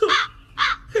不成，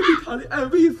还被他的暗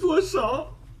卫所伤。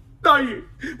大人，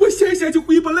我现在就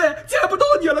回不来，见不到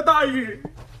你了，大人。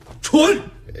蠢！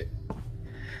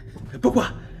不过，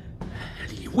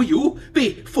李无忧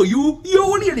被附有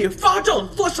妖烈的法杖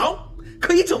所伤，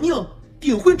可以证明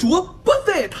订婚珠不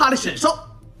在他的身上。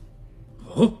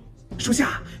哦，属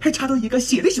下还查到一个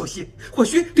新的消息，或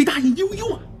许对大人有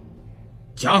用啊。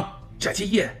讲这几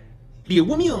夜，李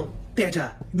无命带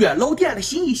着月老店的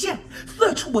心意线，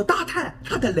四处打探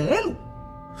他的来路。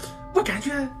我感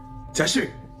觉这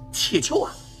是祈求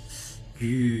啊。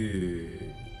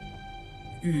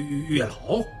月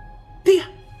老？对呀。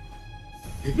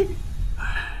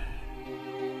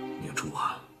明珠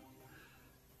啊，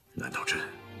难道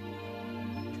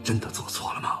真的做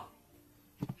错了吗？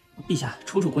陛下，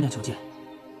楚楚姑娘求见。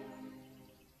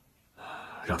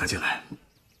让她进来。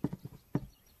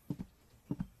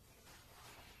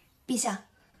陛下，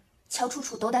乔楚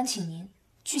楚斗胆请您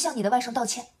去向你的外甥道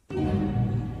歉。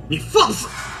你放肆！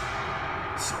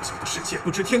小小的世界不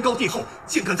知天高地厚，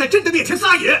竟敢在朕的面前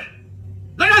撒野！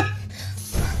来人！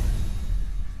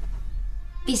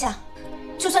陛下，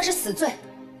就算是死罪，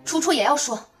楚楚也要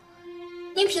说，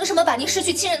您凭什么把您失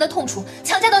去亲人的痛楚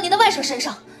强加到您的外甥身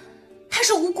上？他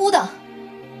是无辜的。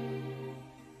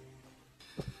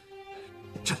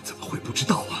朕怎么会不知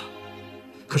道啊？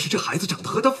可是这孩子长得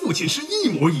和他父亲是一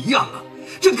模一样啊！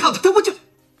朕看到他我就……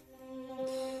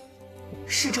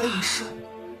逝者已逝，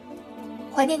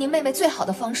怀念您妹妹最好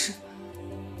的方式，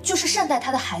就是善待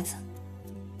她的孩子，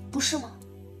不是吗？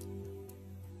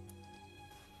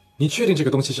你确定这个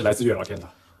东西是来自月老店的？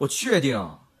我确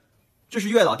定，这是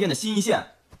月老店的心意线，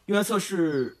用来测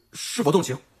试是否动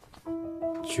情。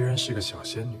居然是个小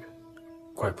仙女，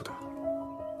怪不得。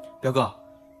表哥，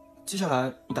接下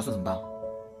来你打算怎么办？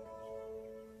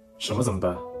什么怎么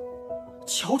办？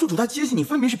乔楚楚她接近你，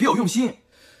分明是别有用心，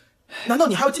难道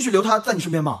你还要继续留她在你身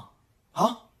边吗？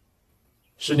啊？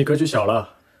是你格局小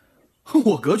了。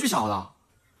我格局小了？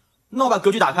那我把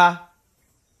格局打开。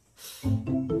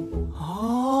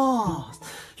哦，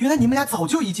原来你们俩早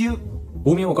就已经……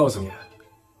无名，我告诉你，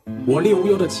我立无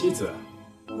忧的妻子，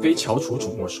非乔楚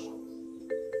楚莫属。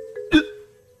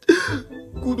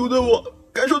孤独的我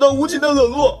感受到无情的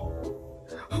冷落，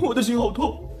我的心好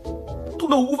痛，痛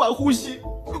到无法呼吸，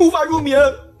无法入眠。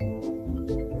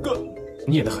哥，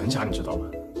你演得很假，你知道吗？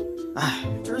哎，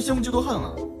真是羡慕嫉妒恨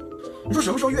啊！你说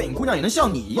什么时候月影姑娘也能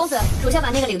像你一样？公子，属下把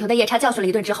那个领头的夜叉教训了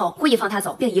一顿之后，故意放他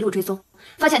走，并一路追踪，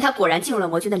发现他果然进入了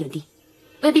魔君的领地。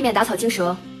为避免打草惊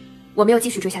蛇，我没有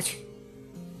继续追下去。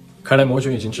看来魔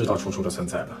君已经知道楚楚的存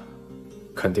在了，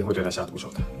肯定会对他下毒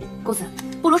手的。公子，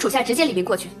不如属下直接领兵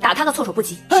过去，打他个措手不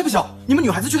及。哎，不行，你们女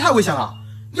孩子去太危险了，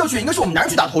要去应该是我们男人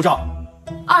去打头仗。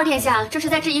二殿下这是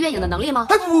在质疑月影的能力吗？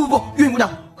哎，不，月影姑娘，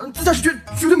自家是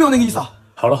绝对没有那个意思啊。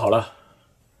好了，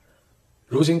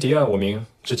如今敌暗我明，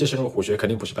直接深入虎穴肯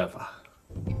定不是办法。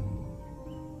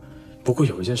不过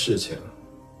有一件事情，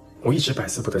我一直百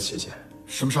思不得其解。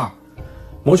什么事儿？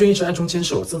魔君一直暗中监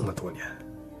视我这么多年，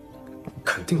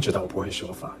肯定知道我不会使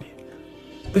用法力，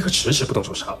为何迟迟不动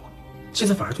手杀我，现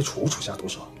在反而对楚楚下毒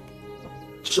手？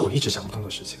这是我一直想不通的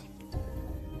事情。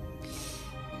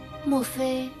莫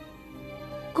非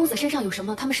公子身上有什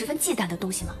么他们十分忌惮的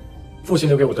东西吗？父亲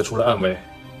留给我的除了暗威，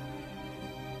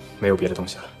没有别的东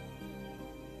西了。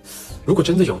如果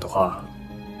真的有的话，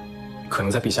可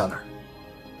能在陛下那儿。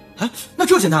哎，那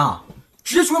这简单啊，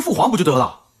直接去问父皇不就得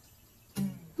了？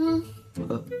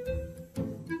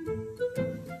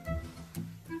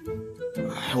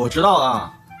哎，我知道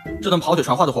了，这等跑腿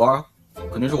传话的活儿，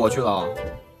肯定是我去了。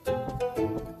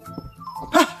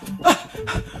哎，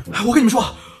我跟你们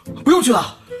说，不用去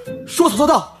了，说曹操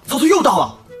到，曹操又到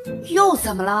了。又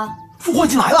怎么了？父皇已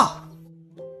经来了。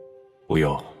无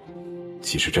忧，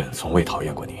其实朕从未讨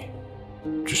厌过你，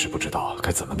只是不知道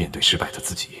该怎么面对失败的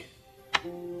自己。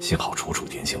幸好楚楚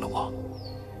点醒了我。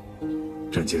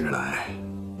朕今日来，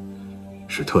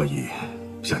是特意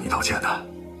向你道歉的。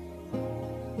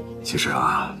其实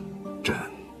啊，朕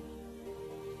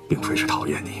并非是讨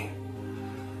厌你，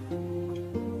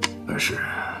而是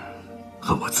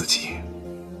恨我自己。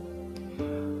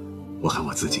我恨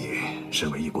我自己身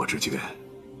为一国之君，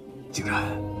竟然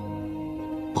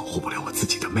保护不了我自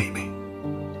己的妹妹，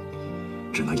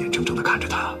只能眼睁睁地看着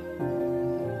她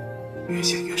越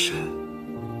陷越深。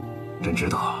朕知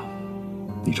道，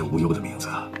你这无忧的名字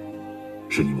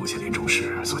是你母亲临终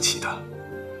时所起的，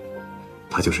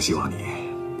她就是希望你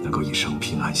能够一生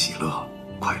平安喜乐，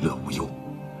快乐无忧。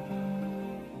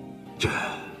朕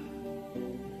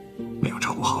没有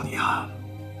照顾好你啊，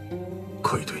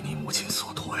愧对你母亲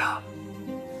所托呀。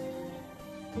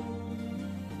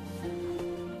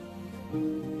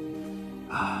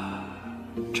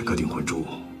这颗订魂珠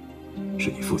是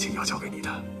你父亲要交给你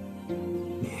的，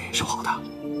你收好它，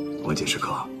关键时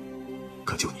刻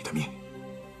可救你的命。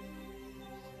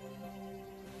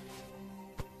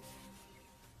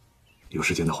有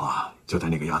时间的话，就带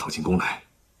那个丫头进宫来，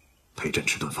陪朕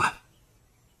吃顿饭。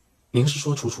您是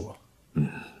说楚楚？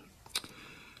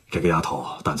这个丫头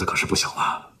胆子可是不小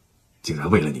啊，竟然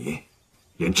为了你，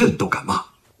连朕都敢骂。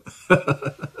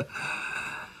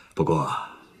不不过，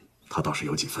他倒是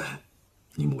有几分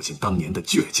你母亲当年的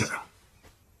倔劲儿啊。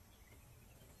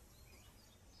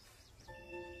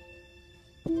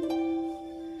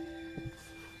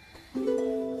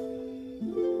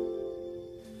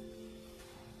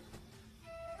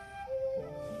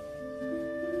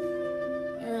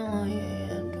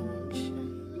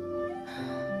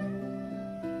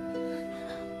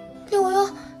六无忧，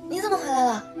你怎么回来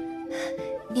了？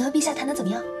你和陛下谈得怎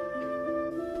么样？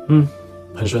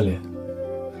很顺利。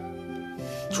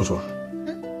楚楚，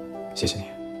谢谢你。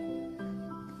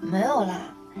没有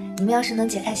啦，你们要是能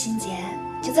解开心结，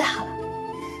就最好了。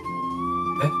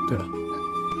哎，对了，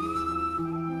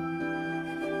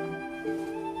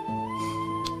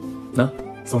那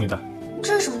送你的。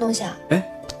这是什么东西啊？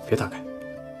哎，别打开，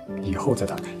以后再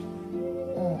打开。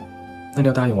哦，那你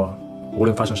要答应我，无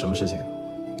论发生什么事情，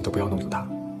你都不要弄丢它，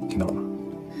听到了吗？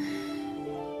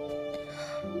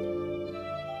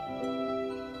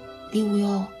李无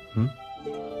忧，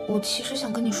我其实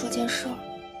想跟你说件事儿。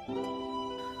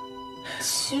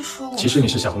其实你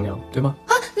是小红娘，对吗？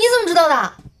啊，你怎么知道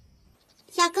的？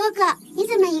小哥哥，你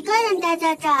怎么一个人待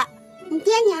在这儿？你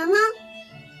爹娘呢？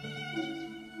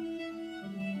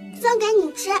送给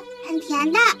你吃，很甜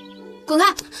的。滚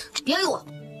开，别理我！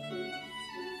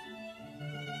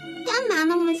干嘛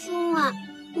那么凶啊？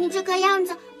你这个样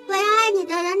子会让爱你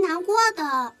的人难过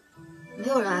的。没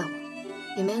有人爱我，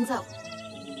也没人在乎。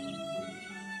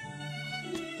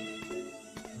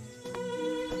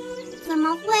怎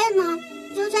么会呢？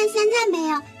就算现在没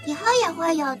有，以后也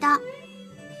会有的。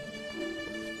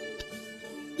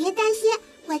别担心，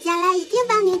我将来一定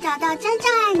帮你找到真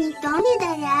正爱你、懂你的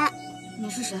人。你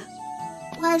是谁？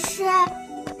我是……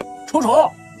楚楚，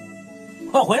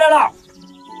快回来了！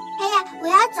哎呀，我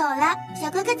要走了，小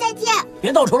哥哥再见。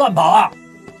别到处乱跑啊！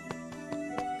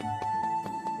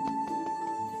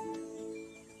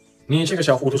你这个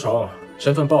小糊涂虫，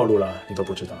身份暴露了，你都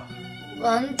不知道。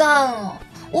完蛋了！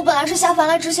我本来是下凡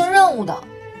来执行任务的，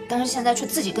但是现在却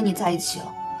自己跟你在一起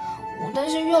了。我担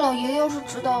心月老爷爷要是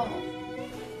知道了。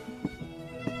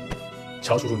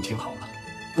乔楚楚，你听好了，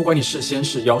不管你是仙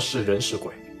是妖是人是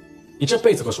鬼，你这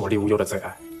辈子都是我李无忧的最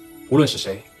爱，无论是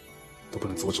谁，都不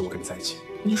能阻止我跟你在一起。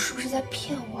你是不是在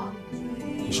骗我？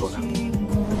你说的。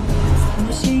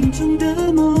心中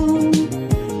的梦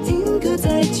定格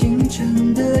在清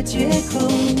晨的街口，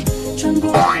穿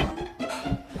过。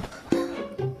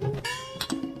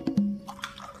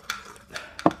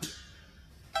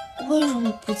为什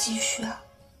么不继续啊？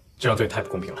这样对你太不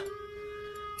公平了。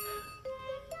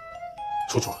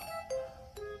楚楚，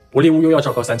我李无忧要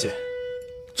昭告三界，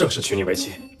正式娶你为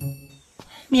妻。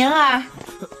明儿，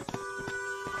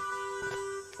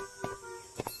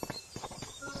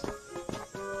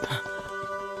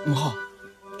母后，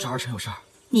找儿臣有事儿。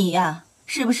你呀，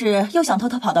是不是又想偷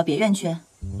偷跑到别院去？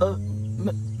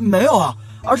没有啊，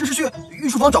儿臣是去御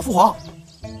书房找父皇。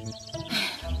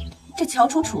这乔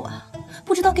楚楚啊，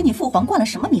不知道给你父皇灌了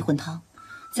什么迷魂汤，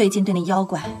最近对那妖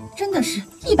怪真的是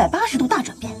180度大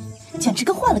转变，简直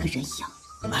跟换了个人一样。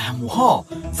哎呀，母后，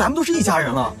咱们都是一家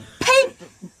人了。呸！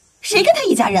谁跟他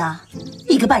一家人啊？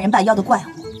一个半人半妖的怪物，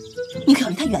你可要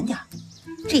离他远点儿。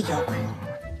这妖怪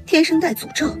天生带诅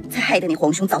咒，才害得你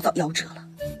皇兄早早夭折了。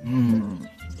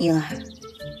宁儿，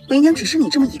为娘只生你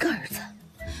这么一个儿子，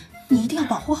你一定要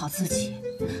保护好自己。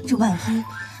这万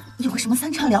一有个什么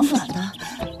三长两短的，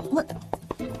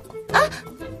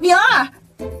明儿，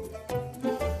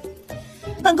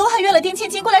本宫还约了丁千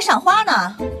金过来赏花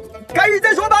呢。改日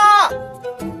再说吧。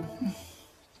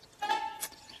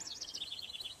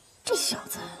这小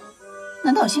子，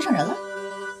难道有心上人了？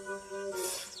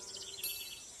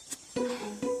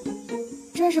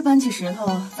真是搬起石头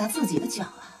砸自己的脚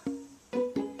啊！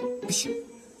不行，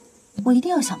我一定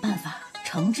要想办法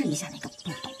惩治一下那个不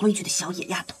懂规矩的小野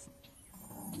丫头。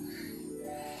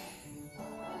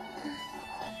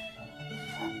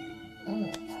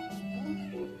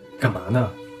干嘛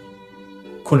呢？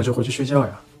困了就回去睡觉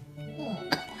呀。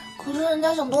可是人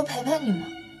家想多陪陪你嘛。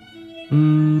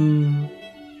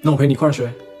那我陪你一块儿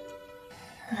睡。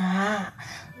啊，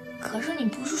可是你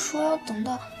不是说要等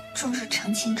到正式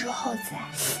成亲之后再？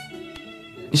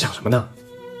你想什么呢？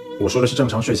我说的是正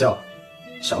常睡觉，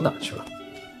想哪儿去了？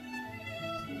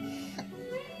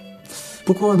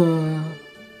不过呢，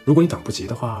如果你等不及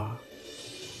的话，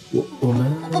我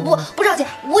们不着急，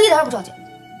我一点也不着急。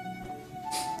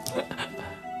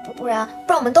不然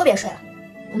我们都别睡了，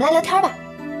我们来聊天吧。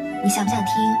你想不想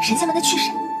听神仙们的趣事？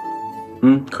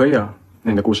可以啊。那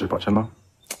你的故事保真吗？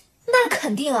那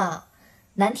肯定啊！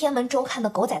南天门周刊的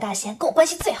狗仔大仙跟我关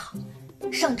系最好，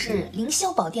上至凌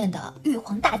霄宝殿的玉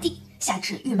皇大帝，下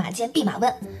至御马监弼马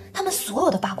温，他们所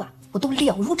有的八卦我都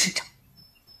了如指掌。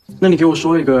那你给我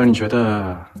说一个你觉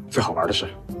得最好玩的事。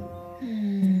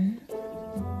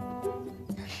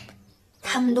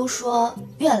他们都说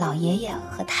月老爷爷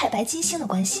和太白金星的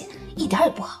关系一点也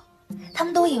不好，他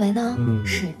们都以为呢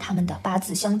是他们的八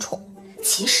字相冲，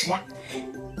其实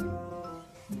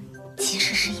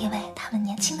是因为他们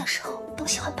年轻的时候都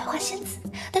喜欢百花仙子，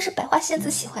但是百花仙子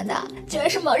喜欢的居然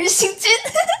是卯日星君，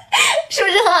是不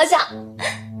是很好笑？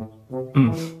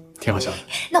挺好笑的。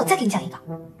那我再给你讲一个。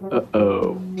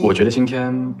我觉得今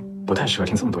天不太适合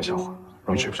听这么多笑话，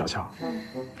容易睡不着觉，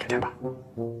改天吧。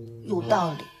有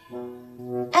道理。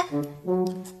哎，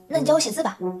那你教我写字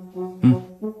吧。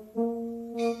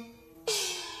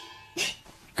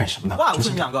干什么呢？怪不得你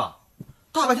们两个，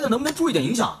大白天的能不能注意点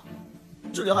影响？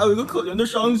这里还有一个可怜的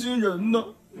伤心人呢。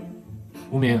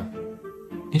无名，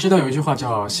你知道有一句话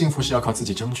叫“幸福是要靠自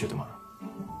己争取的”吗？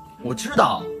我知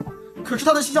道，可是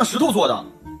他的心像石头做的，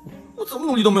我怎么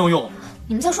努力都没有用。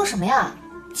你们在说什么呀？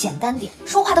简单点，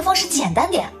说话的方式简单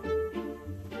点。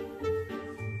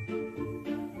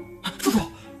柱柱，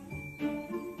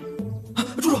啊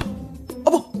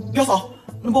不，表嫂，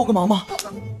能帮我个忙吗？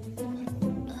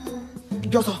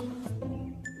表嫂，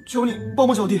求你帮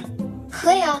帮小弟。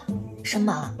可以啊，什么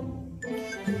忙？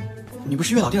你不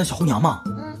是月老店的小红娘吗？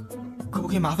可不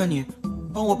可以麻烦你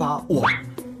帮我把我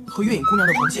和月影姑娘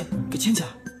的红线给牵起来？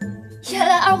原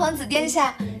来二皇子殿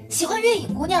下喜欢月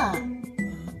影姑娘啊！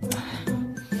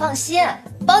放心，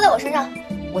包在我身上。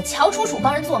我乔楚楚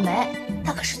帮人做媒，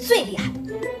他可是最厉害的。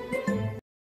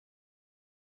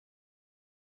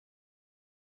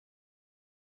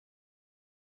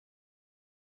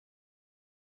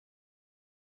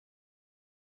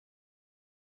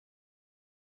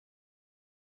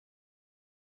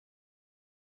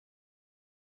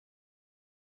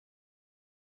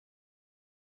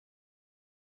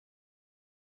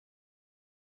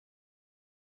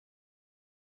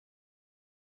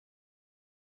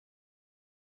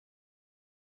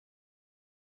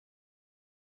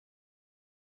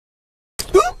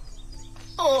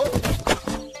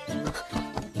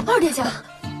二殿下，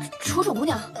楚楚姑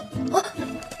娘，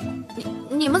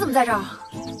你们怎么在这儿？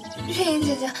月影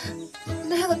姐姐，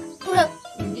那个，不然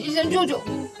你先救救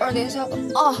二殿下吧。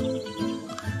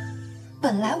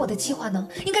本来我的计划呢，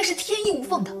应该是天衣无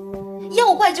缝的，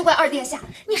要怪就怪二殿下，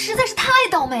你实在是太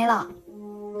倒霉了，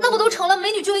那不都成了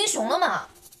美女救英雄了吗？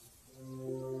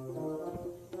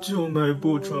救美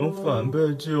不成反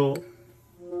被救，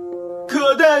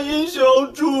可待英雄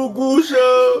出孤生。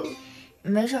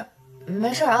没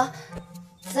事啊，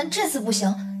咱这次不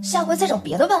行，下回再找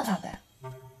别的办法呗。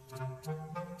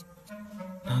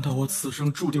难道我此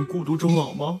生注定孤独终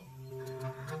老吗？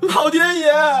老天爷，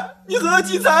你何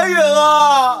其残忍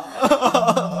啊！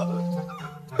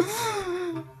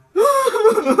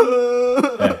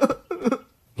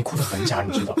你哭得很假，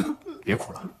你知道吗？别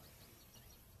哭了。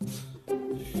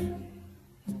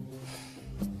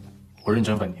我认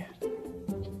真问你，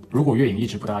如果月影一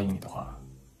直不答应你的话，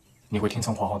你会听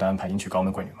从皇后的安排迎娶高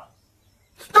门贵女吗？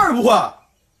当然不会。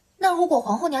那如果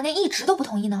皇后娘娘一直都不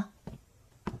同意呢？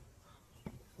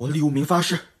我立无名发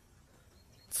誓，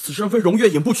此生非容月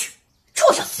影不娶。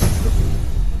畜生！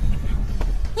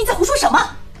你在胡说什么？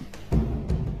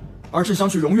儿臣想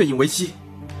娶容月影为妻，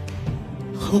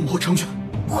和我母后成全。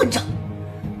混账！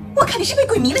我看你是被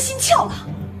鬼迷了心窍了。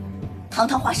堂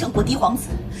堂华生国嫡皇子，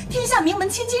天下名门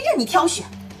千金任你挑选，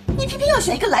你偏偏要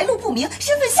选一个来路不明、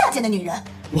身份下贱的女人。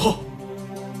母后，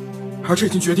儿臣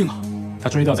已经决定了。他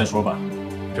追到再说吧。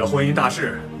这婚姻大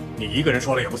事，你一个人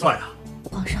说了也不算啊。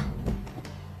皇上，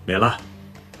免了，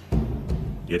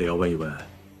也得要问一问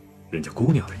人家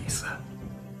姑娘的意思。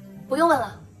不用问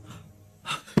了，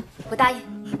我答应。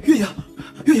月影，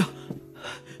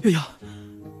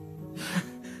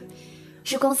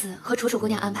是公子和楚楚姑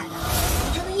娘安排的。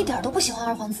你真的一点都不喜欢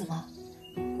二皇子吗？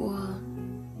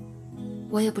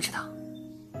我也不知道。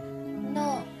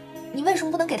那你为什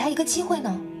么不能给他一个机会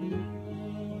呢？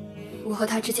我和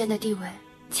他之间的地位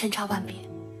千差万别，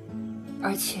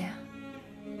而且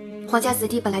皇家子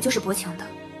弟本来就是薄情的，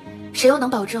谁又能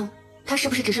保证他是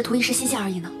不是只是图一时新鲜而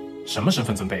已呢？什么身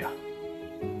份尊卑啊！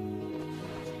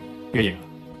月影，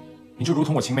你就如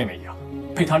同我亲妹妹一样，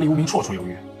配他立无名绰绰有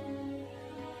余。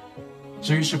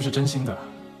至于是不是真心的，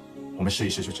我们试一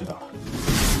试就知道了。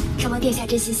承蒙殿下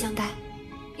真心相待，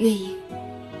月影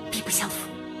必不相负。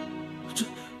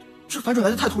这反转来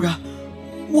的太突然，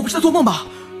我不是在做梦吧？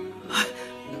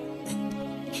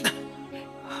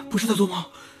不是在做梦，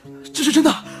这是真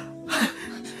的。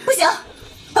不行，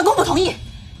本宫不同意，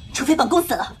除非本宫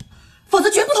死了，否则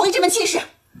绝不同意这门亲事。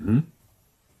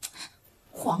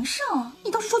皇上，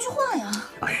你倒是说句话呀！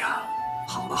哎呀，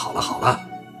好了，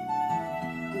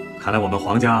看来我们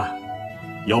皇家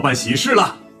要办喜事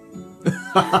了。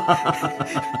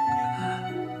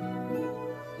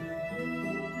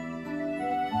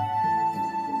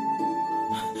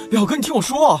表哥，你听我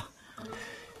说，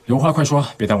有话快说，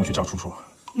别耽误去找楚楚。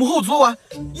母后昨晚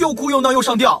又哭又闹又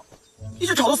上吊，一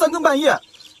直吵到3更半夜，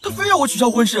她非要我取消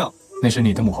婚事。那是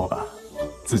你的母后吧？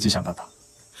自己想办法。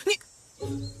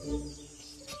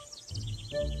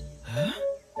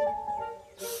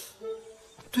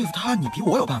对付她，你比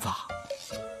我有办法。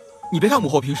你别看母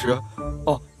后平时，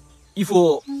一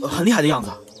副很厉害的样子，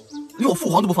连我父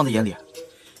皇都不放在眼里。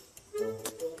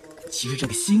其实这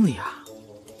个心里啊，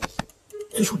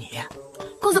最怵你。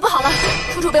公子不好了，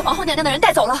楚楚被皇后娘娘的人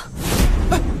带走了。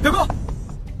哎，表哥，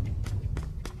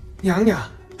娘娘，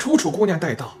楚楚姑娘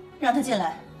带到，让她进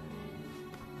来。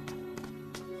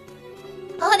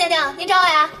皇后娘娘，您找我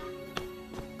呀？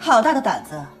好大的胆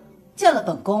子，见了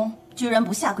本宫居然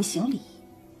不下跪行礼。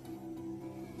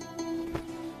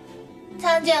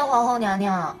参见皇后娘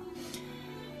娘。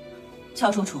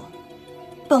乔楚楚，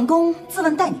本宫自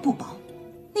问待你不薄，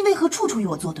你为何处处与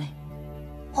我作对？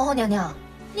皇后娘娘，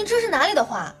您这是哪里的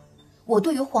话？我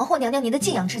对于皇后娘娘您的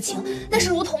敬仰之情，那是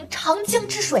如同长江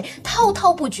之水滔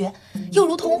滔不绝，又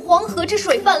如同黄河之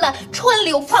水泛滥，川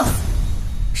流放肆。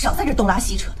少在这东拉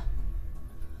西扯的。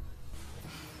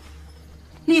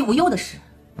厉无忧的事，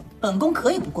本宫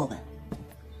可以不过问。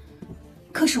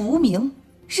可是无名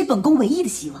是本宫唯一的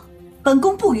希望，本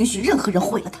宫不允许任何人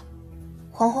毁了它。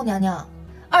皇后娘娘，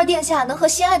二殿下能和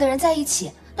心爱的人在一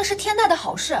起，那是天大的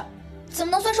好事，怎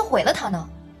么能算是毁了他呢？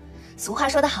俗话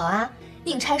说得好啊，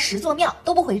宁拆10座庙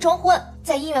都不毁一桩婚。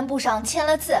在姻缘簿上签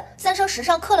了字，3生石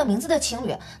上刻了名字的情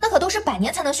侣，那可都是100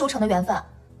年才能修成的缘分。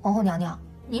皇后娘娘，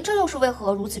您这又是为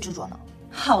何如此执着呢？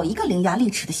好一个伶牙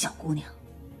俐齿的小姑娘，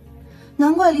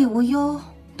难怪厉无忧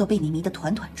都被你迷得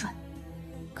团团转。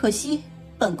可惜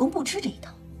本宫不吃这一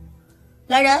套。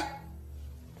来人，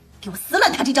给我撕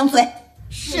烂他这张嘴！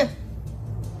是。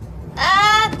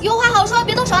哎，有话好说，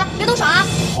别动手啊，别动手啊！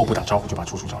后不打招呼就把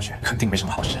楚楚找去，肯定没什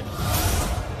么好事。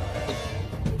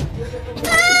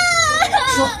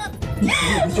说，你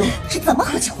和厉无忧是怎么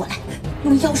合起伙来，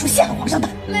用妖术陷害皇上的？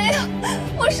没有，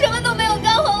我什么都没有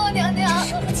干，皇后娘娘。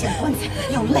不见棺材不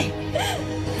掉泪。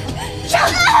杀！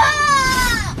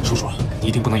楚楚，你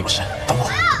一定不能有事，等我。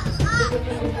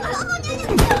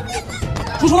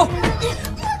楚楚。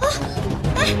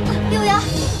六瑶。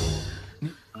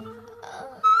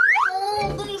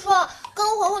我跟你说，刚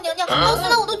刚皇后娘娘要撕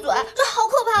烂我的嘴，这好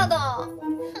可怕的。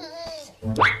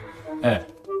哎，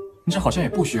你这好像也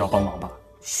不需要帮忙吧？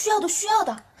需要的，需要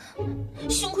的。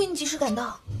幸亏你及时赶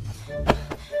到。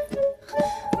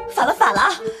反了，反了！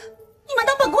你们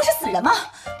当本宫是死人吗？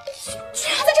居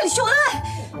然还在这里秀恩爱！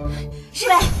侍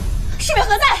卫，侍卫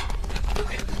何在？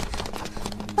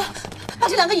把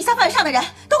这2个以下犯上的人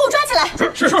都给我抓起来！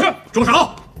是，住手！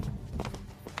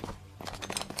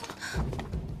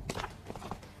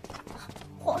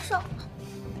皇上，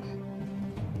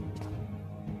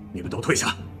你们都退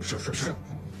下。是。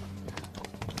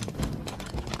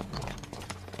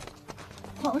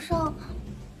皇上，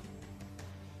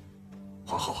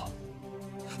皇后，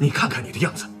你看看你的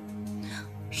样子，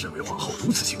身为皇后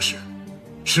如此行事，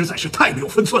实在是太没有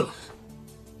分寸了。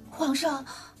皇上，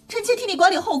臣妾替你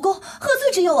管理后宫，何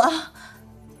罪之有啊？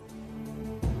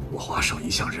我华少一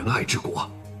向仁爱治国，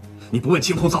你不问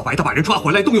青红皂白的把人抓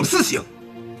回来，动用私刑，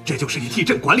这就是你替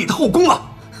朕管理的后宫吗？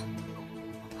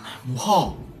母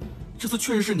后，这次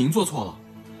确实是您做错了。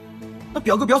那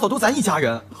表哥表嫂都咱一家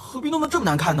人，何必弄得这么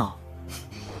难看呢？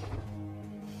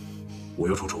无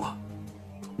忧楚楚，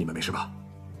你们没事吧？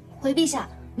回陛下，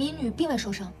民女并未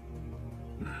受伤。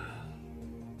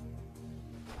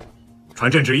传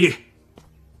朕旨意，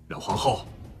让皇后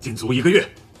禁足1个月，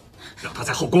让她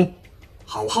在后宫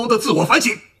好好的自我反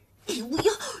省。厉无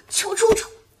忧，求楚楚，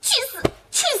去死，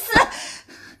去死！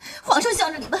皇上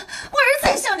向着你们，我儿子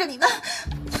也向着你们。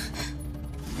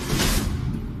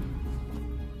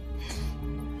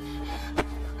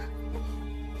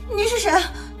你是谁？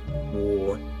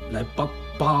我来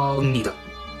帮你的。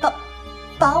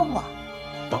帮我？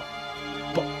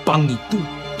帮你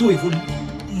对付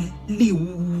厉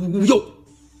无忧。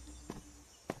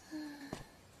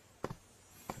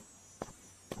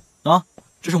啊，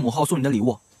这是母后送你的礼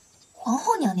物。皇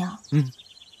后娘娘？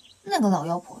那个老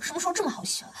妖婆什么时候这么好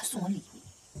心，还送我礼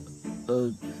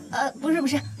物？不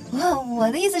是，我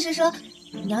的意思是说，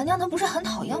娘娘她不是很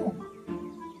讨厌我吗？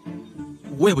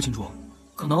我也不清楚，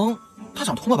可能她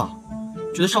想通了吧，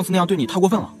觉得上次那样对你太过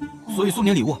分了，所以送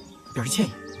点礼物表示歉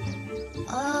意。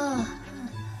啊，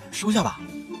收下吧。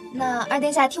那二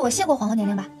殿下替我谢过皇后娘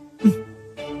娘吧。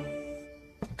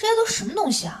这些都什么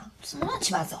东西啊？怎么乱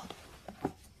七八糟的？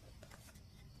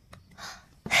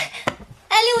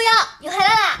李无忧，你回来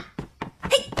啦！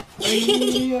嘿，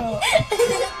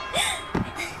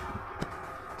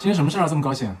今天什么事啊？这么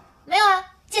高兴？没有啊，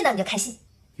见到你就开心。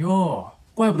哟，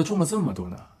怪不得重了这么多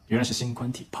呢，原来是心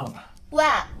宽体胖啊！喂，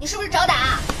你是不是找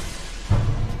打？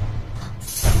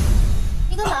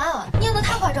你干嘛啊？你演的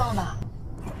太夸张了吧？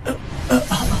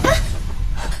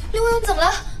李无忧，你怎么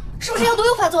了？是不是药毒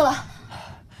又发作了？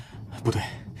不对，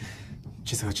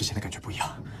这次和之前的感觉不一样。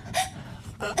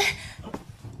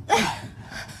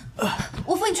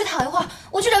我扶你去躺一会儿，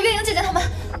我去找月莹姐姐他们。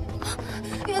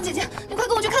月莹姐姐，你快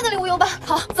跟我去看看李无忧吧。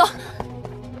好，走。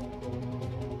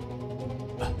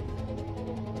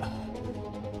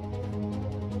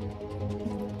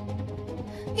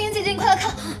月莹姐姐，你快来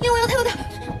看，李无忧她有点……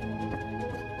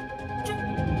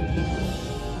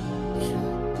这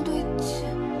不对劲。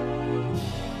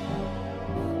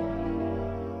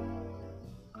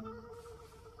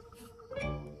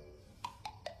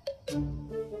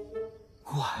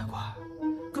乖乖，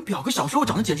跟表哥小时候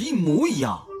长得简直一模一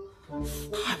样，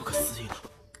太不可思议了。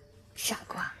傻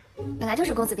瓜，本来就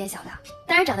是公子变小的，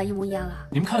当然长得一模一样了。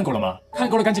你们看够了吗？看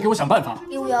够了，赶紧给我想办法。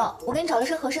李无忧，我给你找了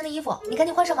身合身的衣服，你赶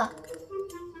紧换上吧。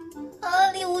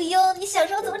啊，李无忧，你小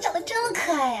时候怎么长得这么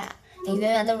可爱呀？脸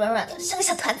圆圆的、软软的，像个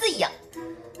小团子一样。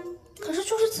可是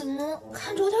就是怎么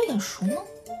看着有点眼熟呢？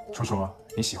楚楚，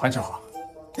你喜欢就好。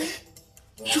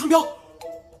周春彪，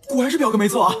果然是表哥没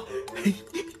错啊。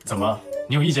怎么？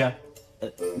你有意见？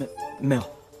没有。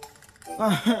哎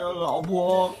呀，老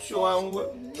婆，求安慰。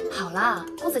好了，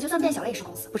公子就算变小了也是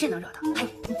公子，不是你能惹的。还有，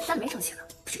家里没生气呢，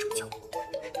不是这么犟。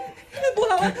不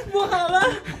好了，不好了！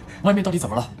外面到底怎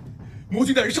么了？魔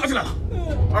君带人杀进来了，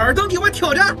尔等给我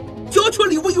挑着，交出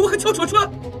李无忧和乔楚楚，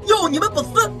要你们不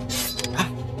死！哎，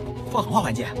放狠话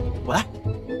环节，我来。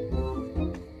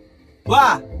喂，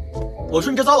我说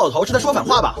你这糟老头是在说反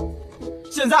话吧？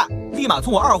现在立马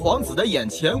从我二皇子的眼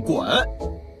前滚，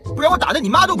不然我打的你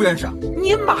妈都不认识。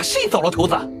你妈谁糟老头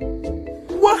子？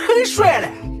我很帅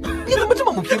嘞，你怎么这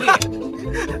么不评理？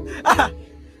哎，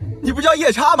你不叫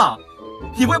夜叉吗？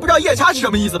你不会不知道夜叉是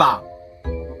什么意思吧？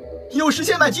有时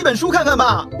间买几本书看看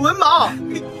吧，文盲。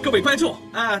各位观众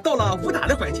啊，到了武打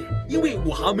的环节，因为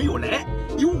我还没有来，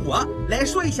由我来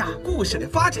说一下故事的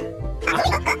发展。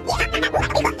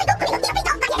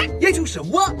也就是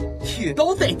我踢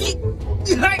倒在地，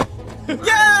你看，耶！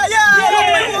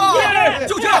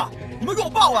就这，你们弱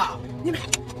爆了！你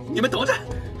们等着，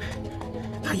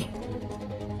大爷，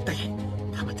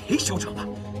他们太嚣张了，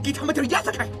给他们点颜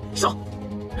色看。上，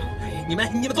你们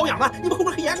遭殃了，你们后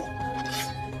边很严重。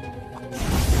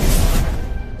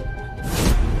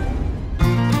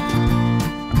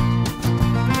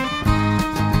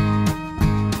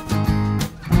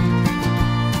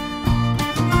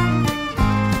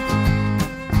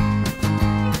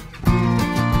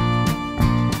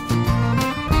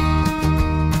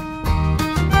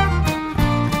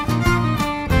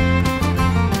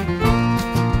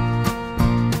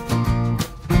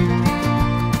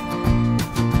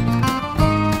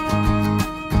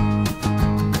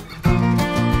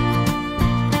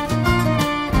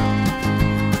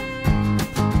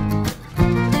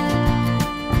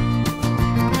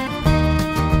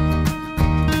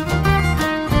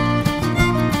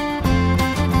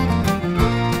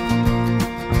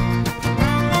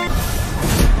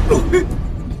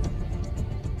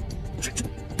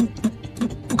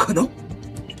不可能！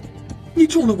你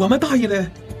中了我们大爷的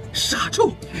杀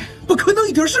咒，不可能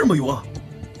一点事没有啊！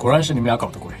果然是你们俩搞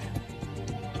的鬼。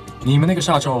你们那个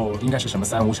煞咒应该是什么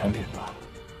3无产品吧？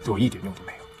对我一点用都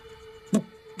没有。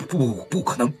不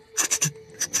可能！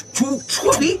楚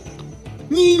锤，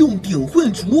你用订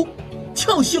魂珠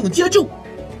强行解咒，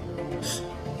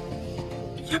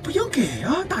也不应该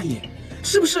啊，大爷，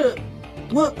是不是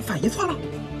我翻译错了？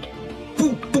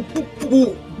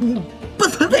不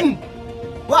存在！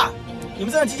喂，你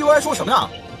们在那唧唧歪歪说什么呢？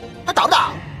还打不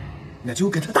打？那就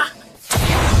跟他打。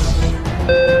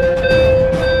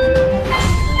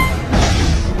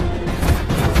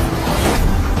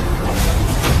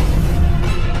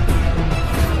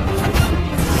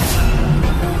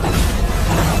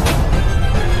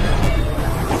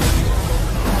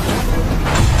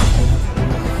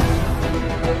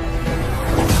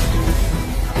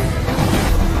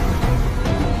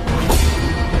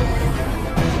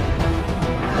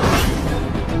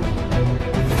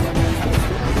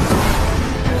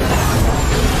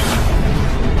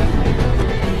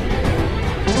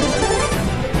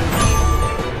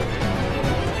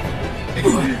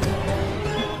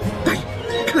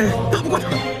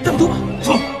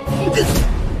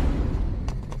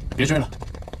别追了，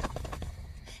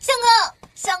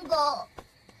相公，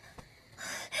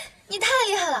你太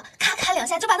厉害了，咔咔2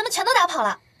下就把他们全都打跑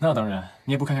了。那当然，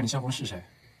你也不看看你相公是谁？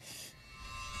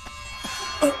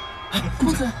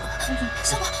公子，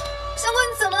相公，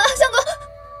你怎么了？相公，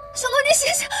你醒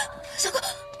醒！相公，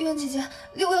渊姐姐，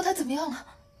李无忧她怎么样了？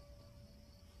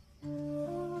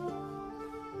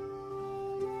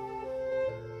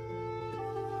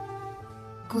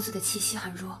公子的气息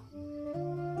很弱，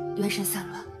元神散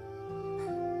乱，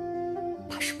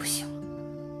怕是不行了。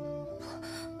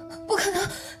不可能，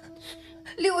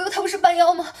李无忧她不是半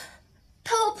妖吗？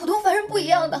她和普通凡人不一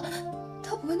样的，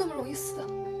她不会那么容易死的，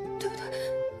对不对？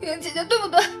渊姐姐，对不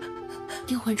对？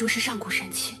定魂珠是上古神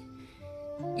器，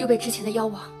又被之前的妖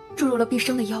王注入了毕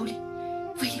生的妖力，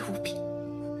威力无比。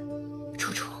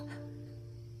楚楚，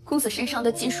公子身上的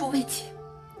禁术未解，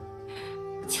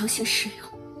强行使用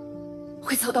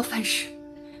会遭到反噬，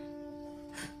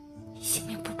性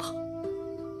命不保。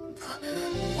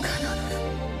不可能！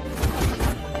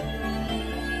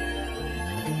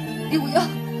李无忧，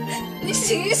你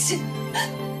醒一醒！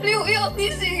李无忧，你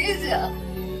醒一醒！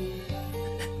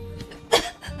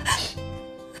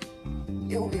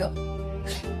李无忧，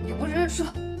你不是说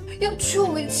要娶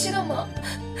我为妻的吗？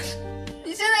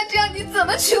你现在这样，你怎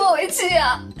么娶我为妻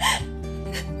呀？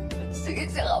醒一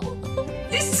醒好不好？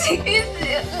你醒一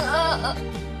醒啊！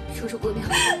楚楚姑娘，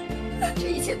这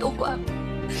一切都怪我，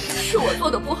是我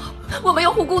做的不好，我没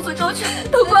有护公子周全，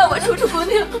都怪我，楚楚姑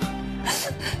娘。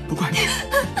不怪你，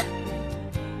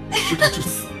事到至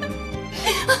此，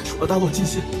除了大罗金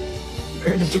仙，没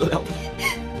人能救得了你。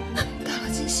大罗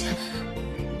金仙，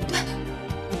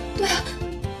对啊，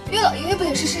月老爷爷不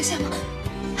也是神仙吗？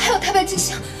还有太白金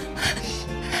星，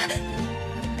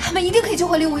他们一定可以救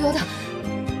回李无忧的。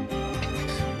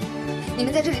你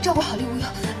们在这里照顾好李无忧，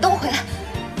等我回来。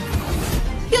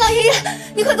月老爷爷，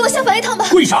你快给我下凡一趟吧！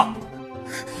跪下！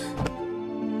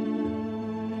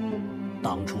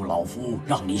当初老夫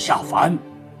让你下凡，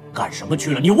干什么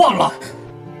去了？你忘了？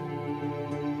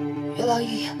月老爷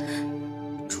爷，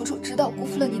楚楚知道辜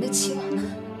负了您的期望，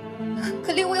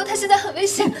可李无忧她现在很危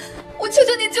险，我求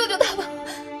求你救救她吧！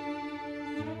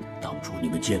当初你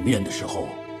们见面的时候，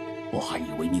我还以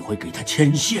为你会给她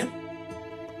牵线，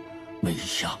没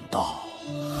想到。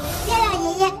月老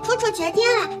爷爷，楚楚决定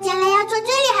了，将来要做最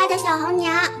厉害的小红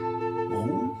娘。哦，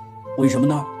为什么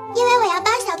呢？因为我要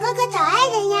帮小哥哥找爱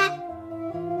人呀。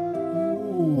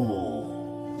哦，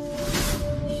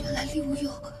原来李无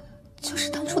忧就是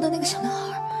当初的那个小男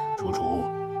孩。楚楚，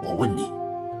我问你，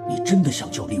你真的想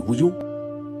救李无忧？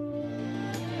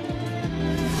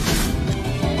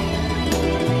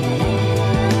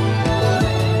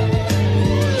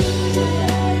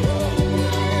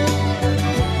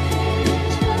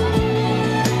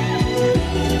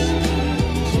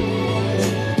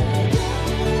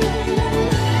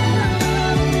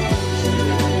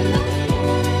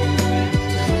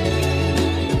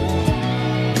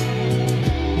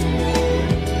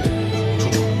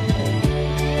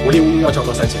李无忧要照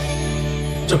做3件，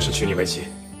正式娶你为妻。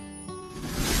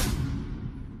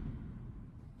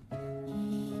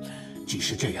即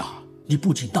使这样，你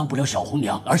不仅当不了小红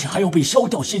娘，而且还要被消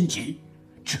掉仙籍，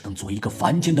只能做一个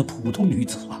凡间的普通女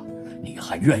子了。你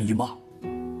还愿意吗？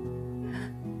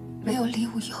没有李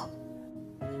无忧，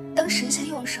当神仙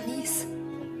又有什么意思？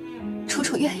楚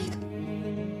楚愿意的。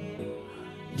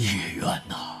孽缘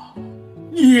呐，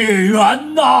孽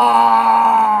缘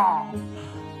呐！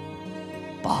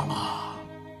罢了，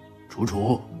楚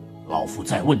楚，老夫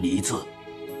再问你一次，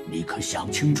你可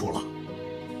想清楚了？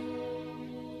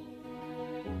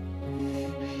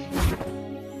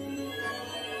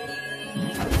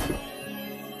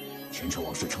前尘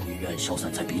往事成云烟，消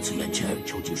散在彼此眼前。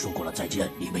究竟说过了再见，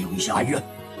你没有一些哀怨？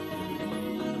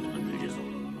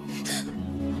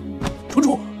楚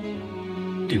楚，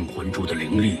定魂珠的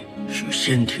灵力需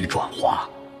仙体转化，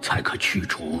才可去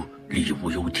除李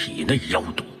无忧体内妖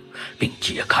毒，并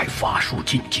解开法术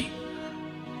禁忌。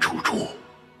楚楚，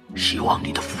希望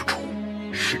你的付出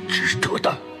是值得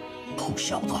的。臭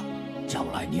小子，将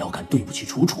来你要敢对不起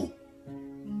楚楚，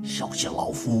小心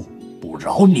老夫不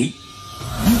饶你！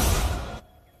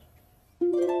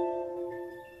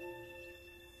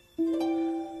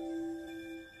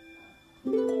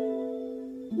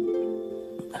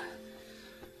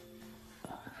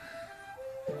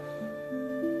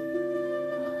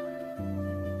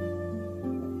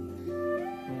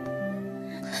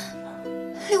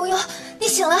李无忧，你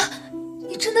醒了，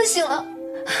你真的醒了，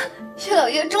月老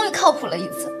爷终于靠谱了一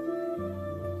次。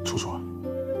楚楚，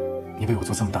你为我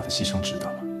做这么大的牺牲，值得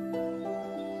了。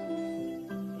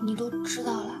你都知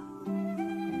道了，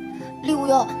李无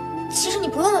忧，其实你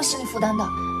不用有心理负担的，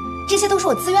这些都是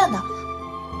我自愿的。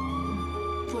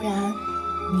不然，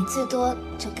你最多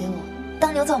就给我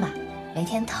当牛做马，每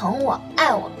天疼我、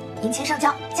爱我，银钱上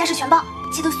交，家事全包，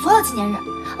记得所有纪念日。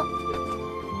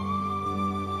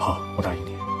好，我答应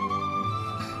你。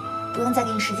不用再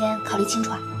给你时间考虑清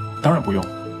楚啊。当然不用。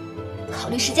考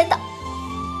虑时间的。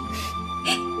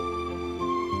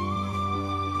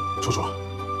楚楚，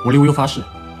我立无忧发誓，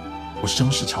我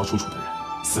生是乔楚楚的人，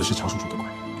死是乔楚楚的鬼，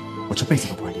我这辈子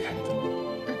都不会离开你的。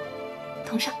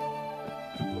同上。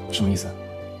什么意思？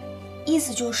意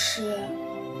思就是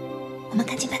我们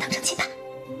赶紧拜堂成亲吧。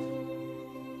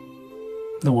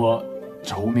那我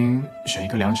找无名选一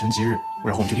个良辰吉日，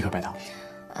然后我们就立刻拜堂。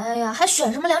哎呀，还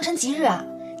选什么良辰吉日啊？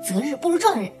择日不如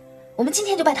撞日，我们今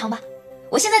天就拜堂吧。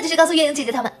我现在就去告诉月莹姐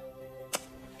姐他们。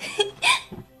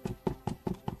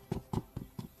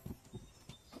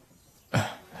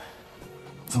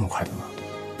这么快的吗？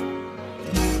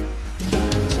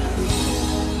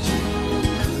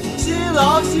新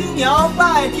郎新娘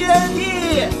拜天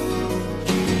地，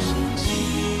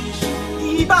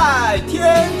一拜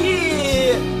天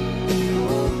地，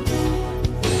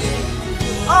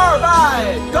二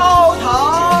拜高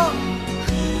堂，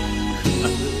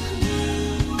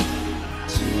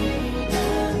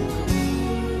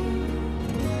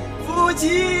夫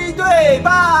妻对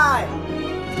拜。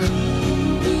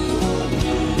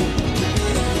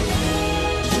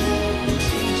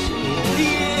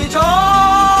礼成。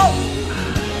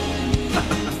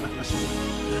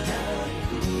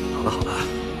好了好了，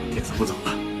天色不早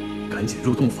了，赶紧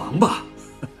入洞房吧。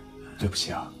对不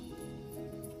起啊，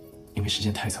因为时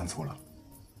间太仓促了，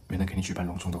没能给你举办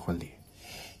隆重的婚礼。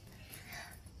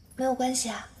没有关系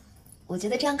啊，我觉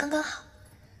得这样刚刚好。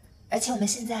而且我们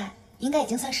现在应该已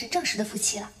经算是正式的夫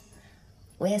妻了，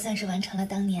我也算是完成了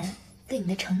当年对你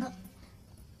的承诺。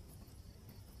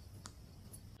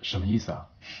什么意思啊？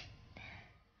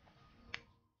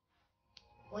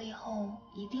我以后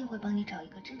一定会帮你找一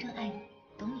个真正爱你、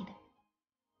懂你的人。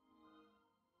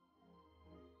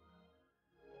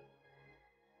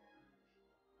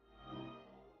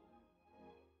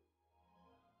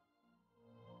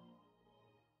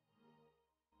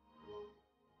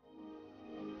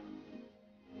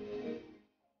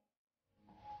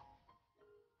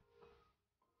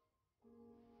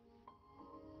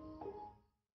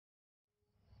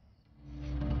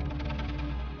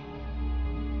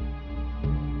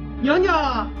娘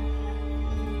娘，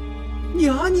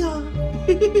娘娘，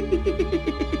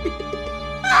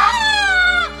啊，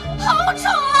好丑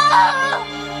啊！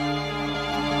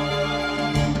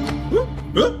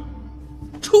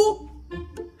丑！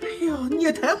哎呦，你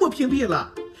也太没品味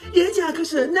了，人家可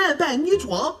是男扮女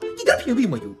装，一点品味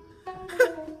没有。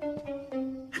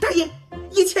大爷，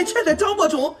一切全在掌握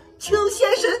中，请现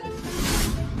身。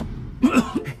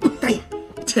大爷，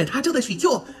趁他正在睡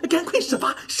觉，赶快施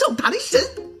法上他的身。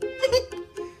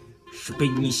是被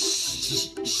你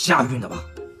吓晕的吧？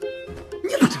你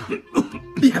咋知道？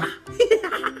厉害吧？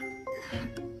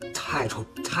太丑，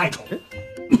太丑！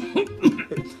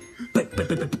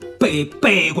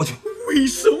背过去。为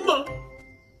什么？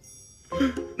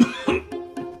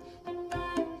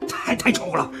太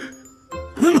丑了！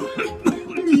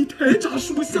你太渣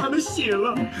叔下了血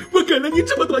了！我跟了你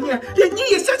这么多年，连你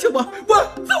也嫌弃我，我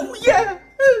走也！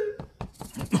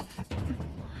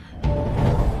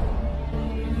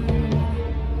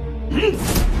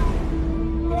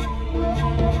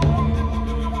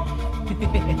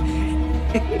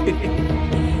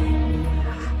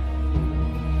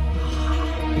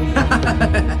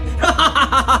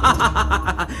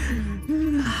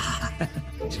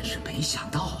真是没想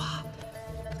到啊，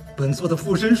本座的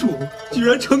附身术居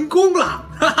然成功了！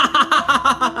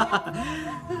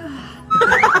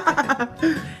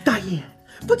大爷，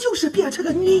不就是变成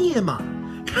个女人吗？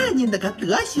看你那个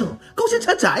德行，高兴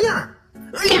成这样！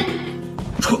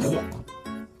蠢货，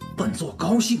本座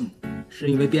高兴是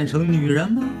因为变成女人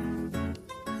吗？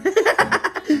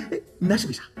那是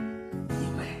为啥？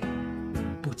因为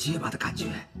不结巴的感觉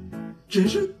真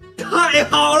是太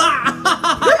好了！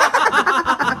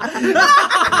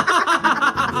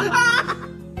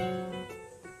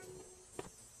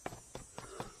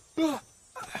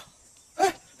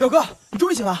哎，表哥，你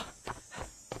终于醒了，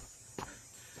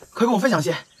快跟我分享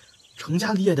些成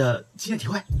家立业的经验体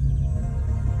会。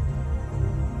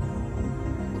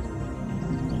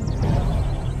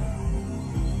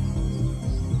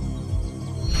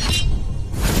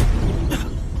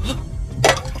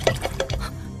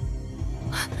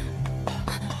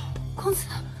公子，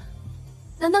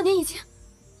难道您已经……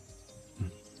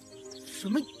什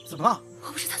么？怎么了？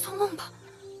我不是在做梦吧？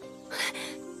哎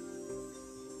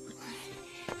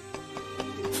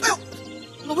呦，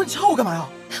老婆，你掐我干嘛呀？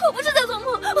我不是在做梦，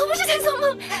我不是在做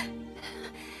梦。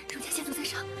儒家先祖在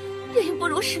上，月影不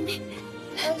辱使命。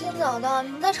天早的，你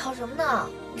们在吵什么呢？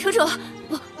楚楚，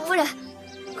夫人，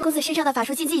公子身上的法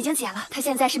术禁忌已经解了，他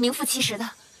现在是名副其实的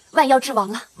万妖之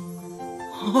王了。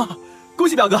恭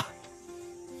喜表哥！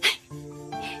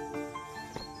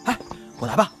哎，我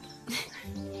来吧。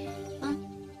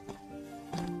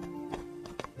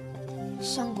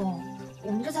相公，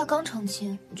我们这才刚成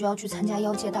亲，就要去参加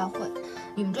妖界大会，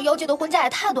你们这妖界的婚假也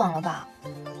太短了吧？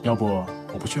要不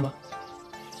我不去了？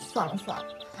算了算了，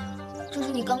这是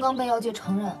你刚刚被妖界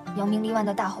承认、扬名立万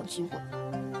的大好机会，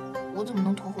我怎么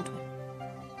能拖后腿？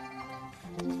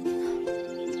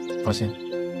放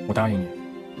心，我答应你，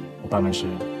我办完事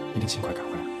一定尽快赶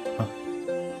回来啊。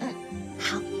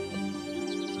好。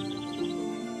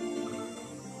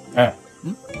哎，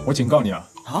我警告你啊！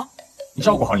你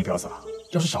照顾好你表嫂，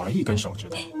要是少了一根手指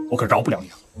头，我可饶不了你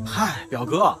啊！嗨，表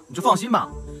哥，你就放心吧，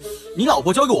你老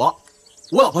婆交给我，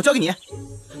我老婆交给你，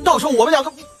到时候我们两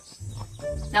个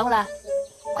来不来？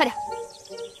快点！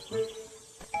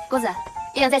公子，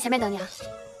月影在前面等你啊。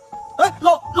哎，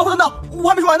老婆等等，我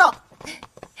还没说完呢。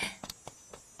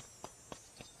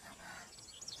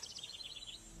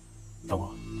等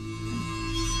我。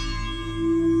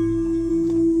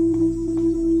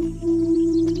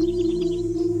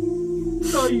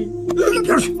大爷，一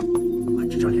边去！把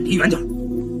这张脸离远点。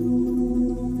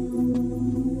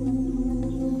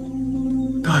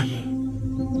大爷，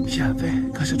现在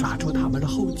可是抓住他们的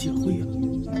好机会了。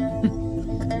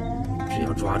只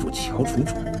要抓住乔楚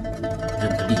楚，任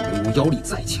他力为无妖力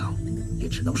再强，也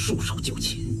只能束手就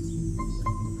擒。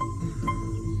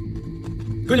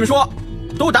跟你们说，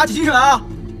都打起精神来啊！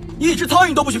一只苍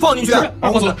蝇都不许放进去。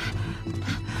二公子，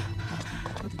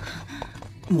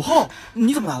母后，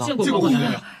你怎么来了？见过皇后娘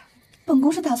娘。本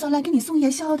宫是打算来给你送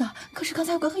夜宵的，可是刚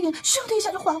才有个黑影，咻的一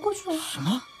下就划过去了。什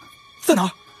么？在哪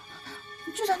儿？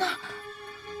就在那儿。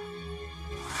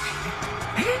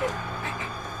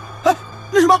哎，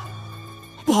那什么？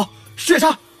不好，是夜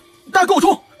叉！大家跟我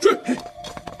冲！追！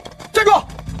站住！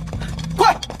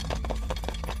快！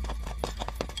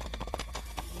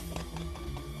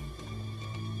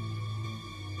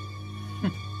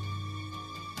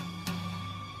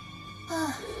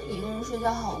唉，一个人睡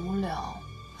觉好无聊，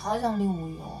好想令无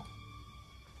忧。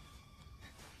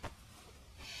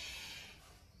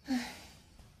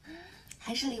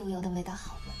还是令无忧的味道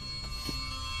好呢。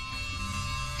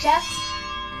谁？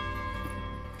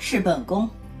是本宫。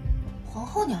皇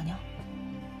后娘娘。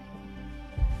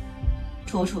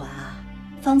楚楚啊，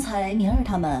方才明儿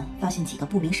他们发现几个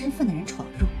不明身份的人闯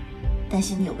入，担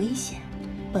心你有危险，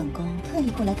本宫特意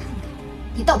过来看看。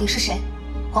你到底是谁？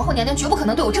皇后娘娘绝不可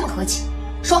能对我这么和气。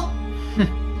说。哼，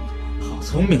好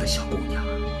聪明的小姑娘，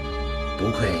不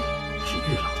愧是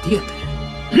月老殿的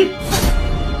人。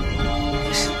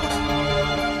也是不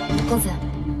同。公子，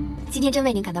今天真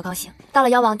为您感到高兴。到了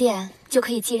妖王殿，就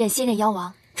可以继任新任妖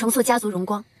王，重塑家族荣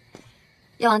光。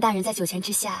妖王大人在九泉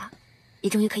之下，也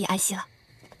终于可以安息了。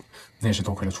那也是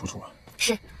多亏了楚楚啊。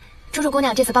是，楚楚姑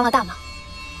娘这次帮了大忙。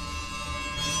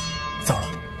糟了，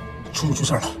楚楚出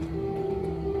事了，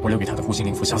我留给她的护心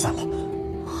灵符消散了。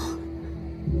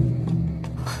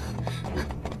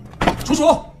楚楚，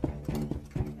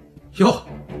哟，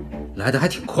来的还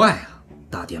挺快啊！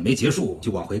大典没结束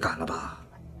就往回赶了吧？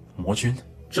魔君，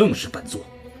正是本座。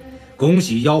恭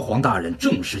喜妖皇大人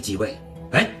正式继位。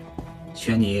哎，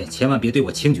劝你千万别对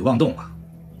我轻举妄动啊，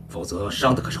否则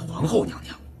伤的可是皇后娘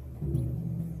娘。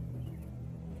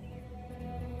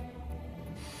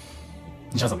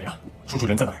你想怎么样？楚楚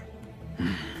人在哪儿？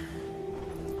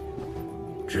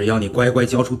只要你乖乖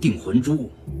交出定魂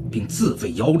珠，并自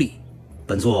废妖力，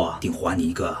本座定还你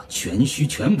一个全虚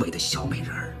全伪的小美人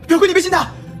儿。表哥，你别信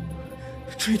他，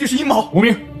这一定是阴谋。无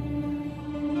名，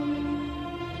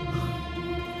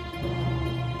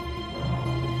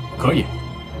可以，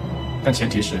但前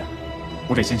提是，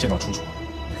我得先见到楚楚。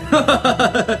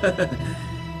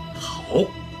好，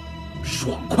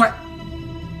爽快。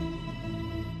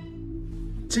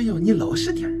只要你老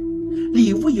实点儿，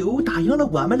李无忧答应了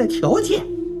我们的条件，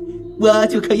我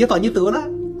就可以放你走了。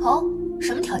哦，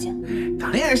什么条件？当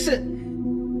然是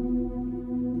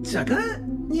这个，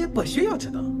你不需要知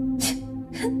道。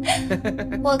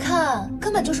我看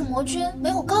根本就是魔君没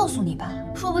有告诉你吧，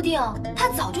说不定他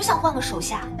早就想换个手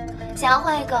下，想要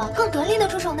换一个更得力的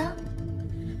助手呢。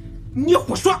你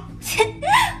胡说！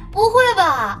不会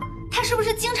吧？他是不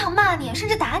是经常骂你，甚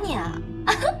至打你啊？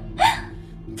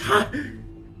他。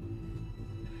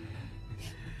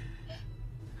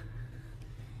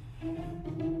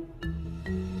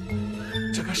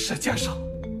这个世界上，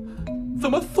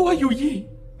怎么所有人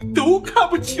都看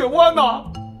不起我呢？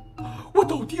我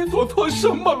到底做错什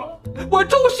么了？我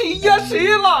招谁惹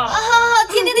谁了？啊！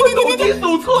停！我到底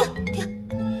走错？停！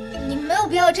你没有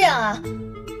必要这样啊！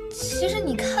其实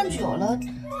你看久了，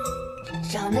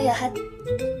长得也还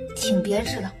挺别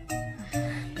致的。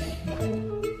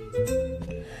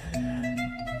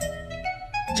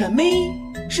这美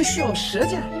是需要时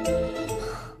间。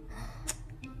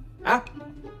啊，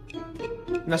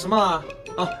那什么啊，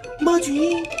魔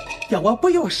君要我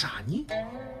不要杀你，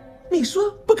没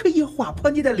说不可以划破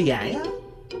你的脸呀。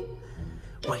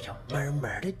我要慢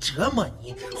慢的折磨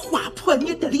你，划破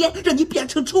你的脸，让你变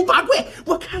成丑八怪。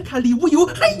我看看李无忧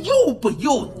还要不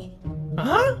要你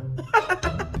啊？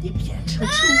你变成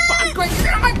丑八怪！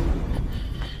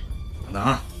等等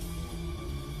啊！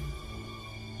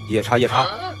夜叉，夜叉，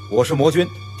我是魔君，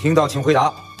听到请回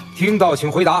答，听到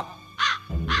请回答。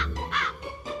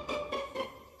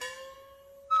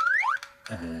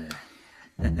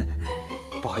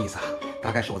不好意思啊，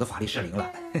大概是我的法力失灵了。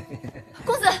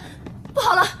公子，不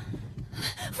好了，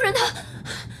夫人她……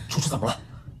楚楚怎么了？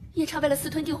夜叉为了私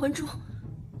吞定魂珠，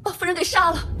把夫人给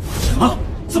杀了。什么？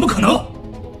怎么可能？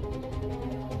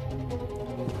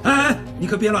哎，你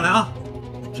可别乱来啊！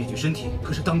这具身体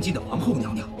可是当今的皇后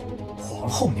娘娘。皇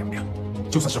后娘娘，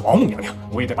就算是王母娘娘，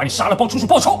我也得把你杀了，帮楚楚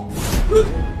报仇。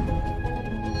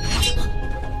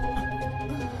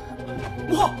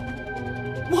母后，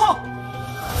母后，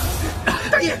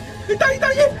大爷，大爷，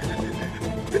大爷，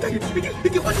大爷，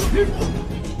你还住！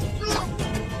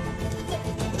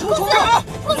公子，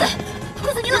公子，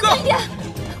公子，你冷静一点！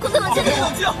公子冷静点！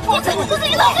公子，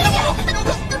你冷静一点！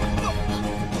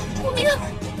无名，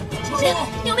无名，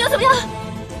你有没有怎么样？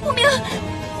无名，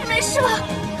你没事吧？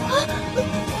啊！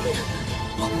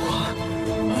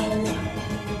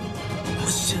我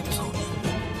先走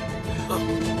了。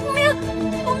无名，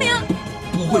无名，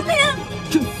不会，无名，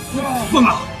真疯了！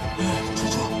楚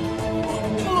楚，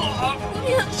无名，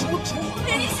楚楚，无名，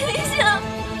你醒一醒！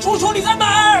楚楚，你在哪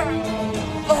儿？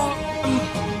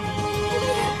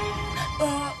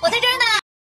我在这儿呢。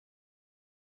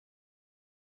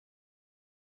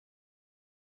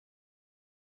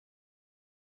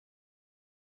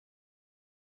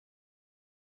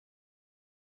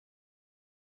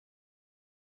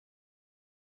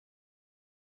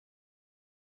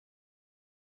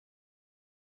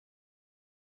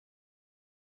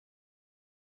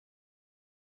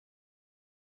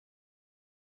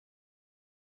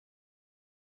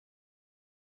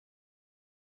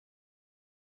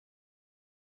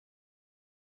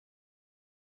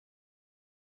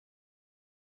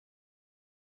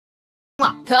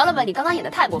得了吧，你刚刚演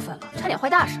的太过分了，差点坏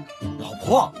大事。老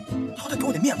婆，好歹给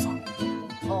我点面子。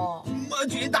哦，魔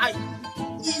君大爷，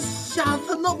你下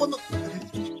次能不能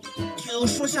听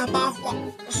属下把话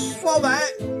说完？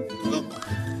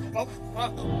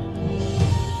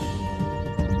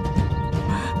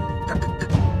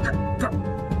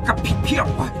骗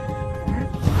我！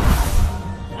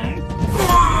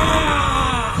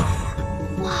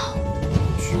哇，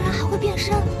居然还会变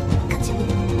身，赶紧！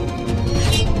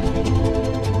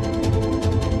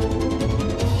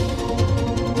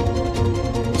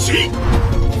起！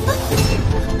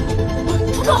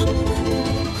楚楚，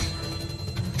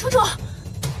楚楚！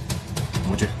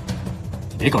魔君，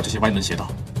你别搞这些歪门邪道，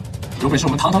有本事我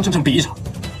们堂堂正正比一场，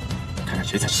看看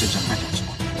谁才是真正的男人之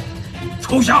王。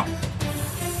抽象，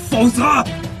否则，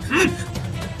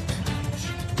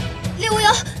李无忧，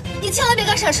你千万别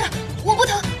干傻事，我不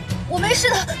疼，我没事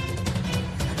的。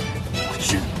魔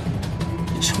君，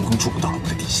你成功触碰到了我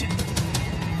的底线。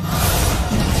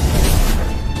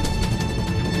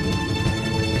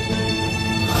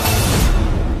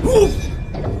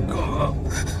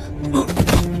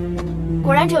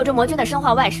果然只有这魔君的身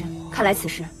化外身，看来此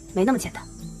事没那么简单。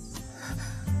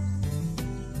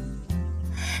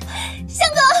相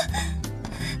公，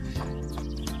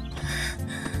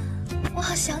我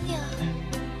好想你啊！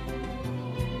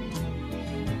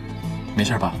没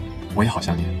事吧？我也好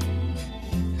想你。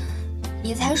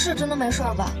你才是真的没事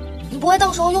吧？你不会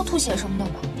到时候又吐血什么的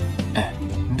吧？哎，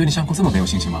你对你相公这么没有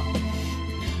信心吗？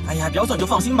哎呀，表嫂你就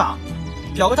放心吧，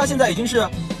表哥他现在已经是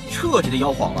彻底的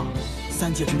妖皇了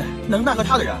，3界之内能奈何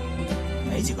他的人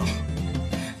没几个。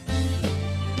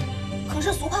可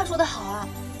是俗话说得好啊，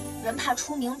人怕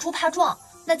出名，猪怕壮。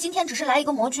那今天只是来一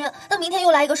个魔君，那明天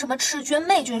又来一个什么赤君、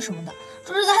媚君什么的，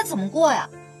这日子还怎么过呀？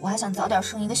我还想早点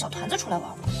生一个小团子出来玩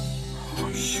玩。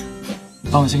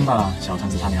放心吧，小团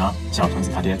子他娘、小团子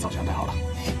他爹早就安排好了。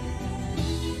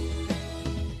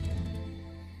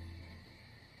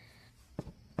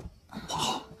皇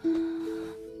后，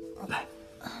来。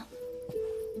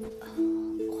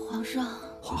皇上。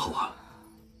皇后啊，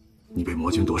你被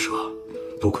魔君夺舍，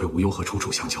多亏无忧和楚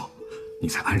楚相救，你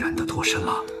才安然的脱身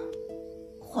了。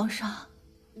皇上，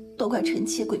都怪臣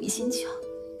妾诡秘心巧，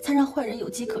才让坏人有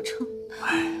机可乘。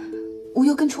哎，无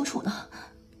忧跟楚楚呢？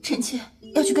臣妾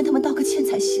要去跟他们道个歉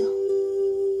才行。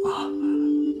啊，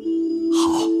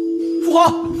好。父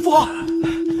皇，父皇，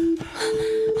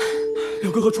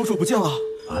表哥和楚楚不见了，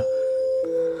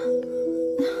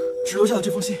只留下了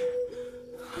这封信。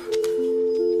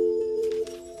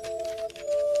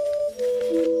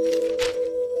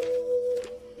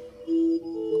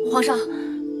皇上，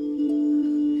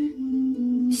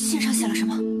信上写了什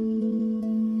么？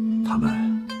他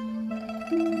们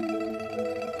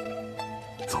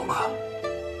走了。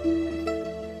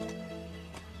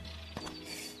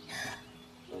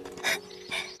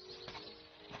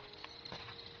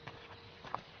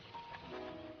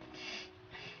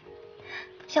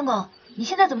相公，你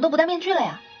现在怎么都不戴面具了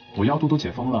呀？我妖毒都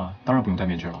解封了，当然不用戴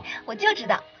面具了。我就知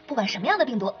道，不管什么样的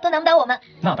病毒都难不倒我们。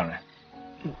那当然。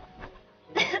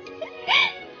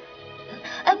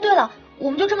哎，对了，我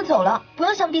们就这么走了，不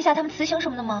用向陛下他们辞行什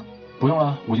么的吗？不用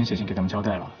了，我已经写信给他们交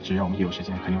代了，只要我们一有时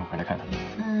间，肯定会回来看他们。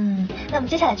那我们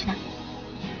接下来去哪？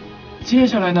接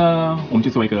下来呢，我们就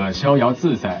做一个逍遥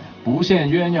自在、不羡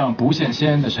鸳鸯不羡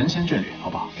仙的神仙眷侣，好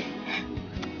不好？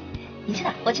你去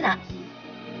哪，我去哪。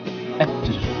哎，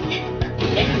这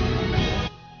是。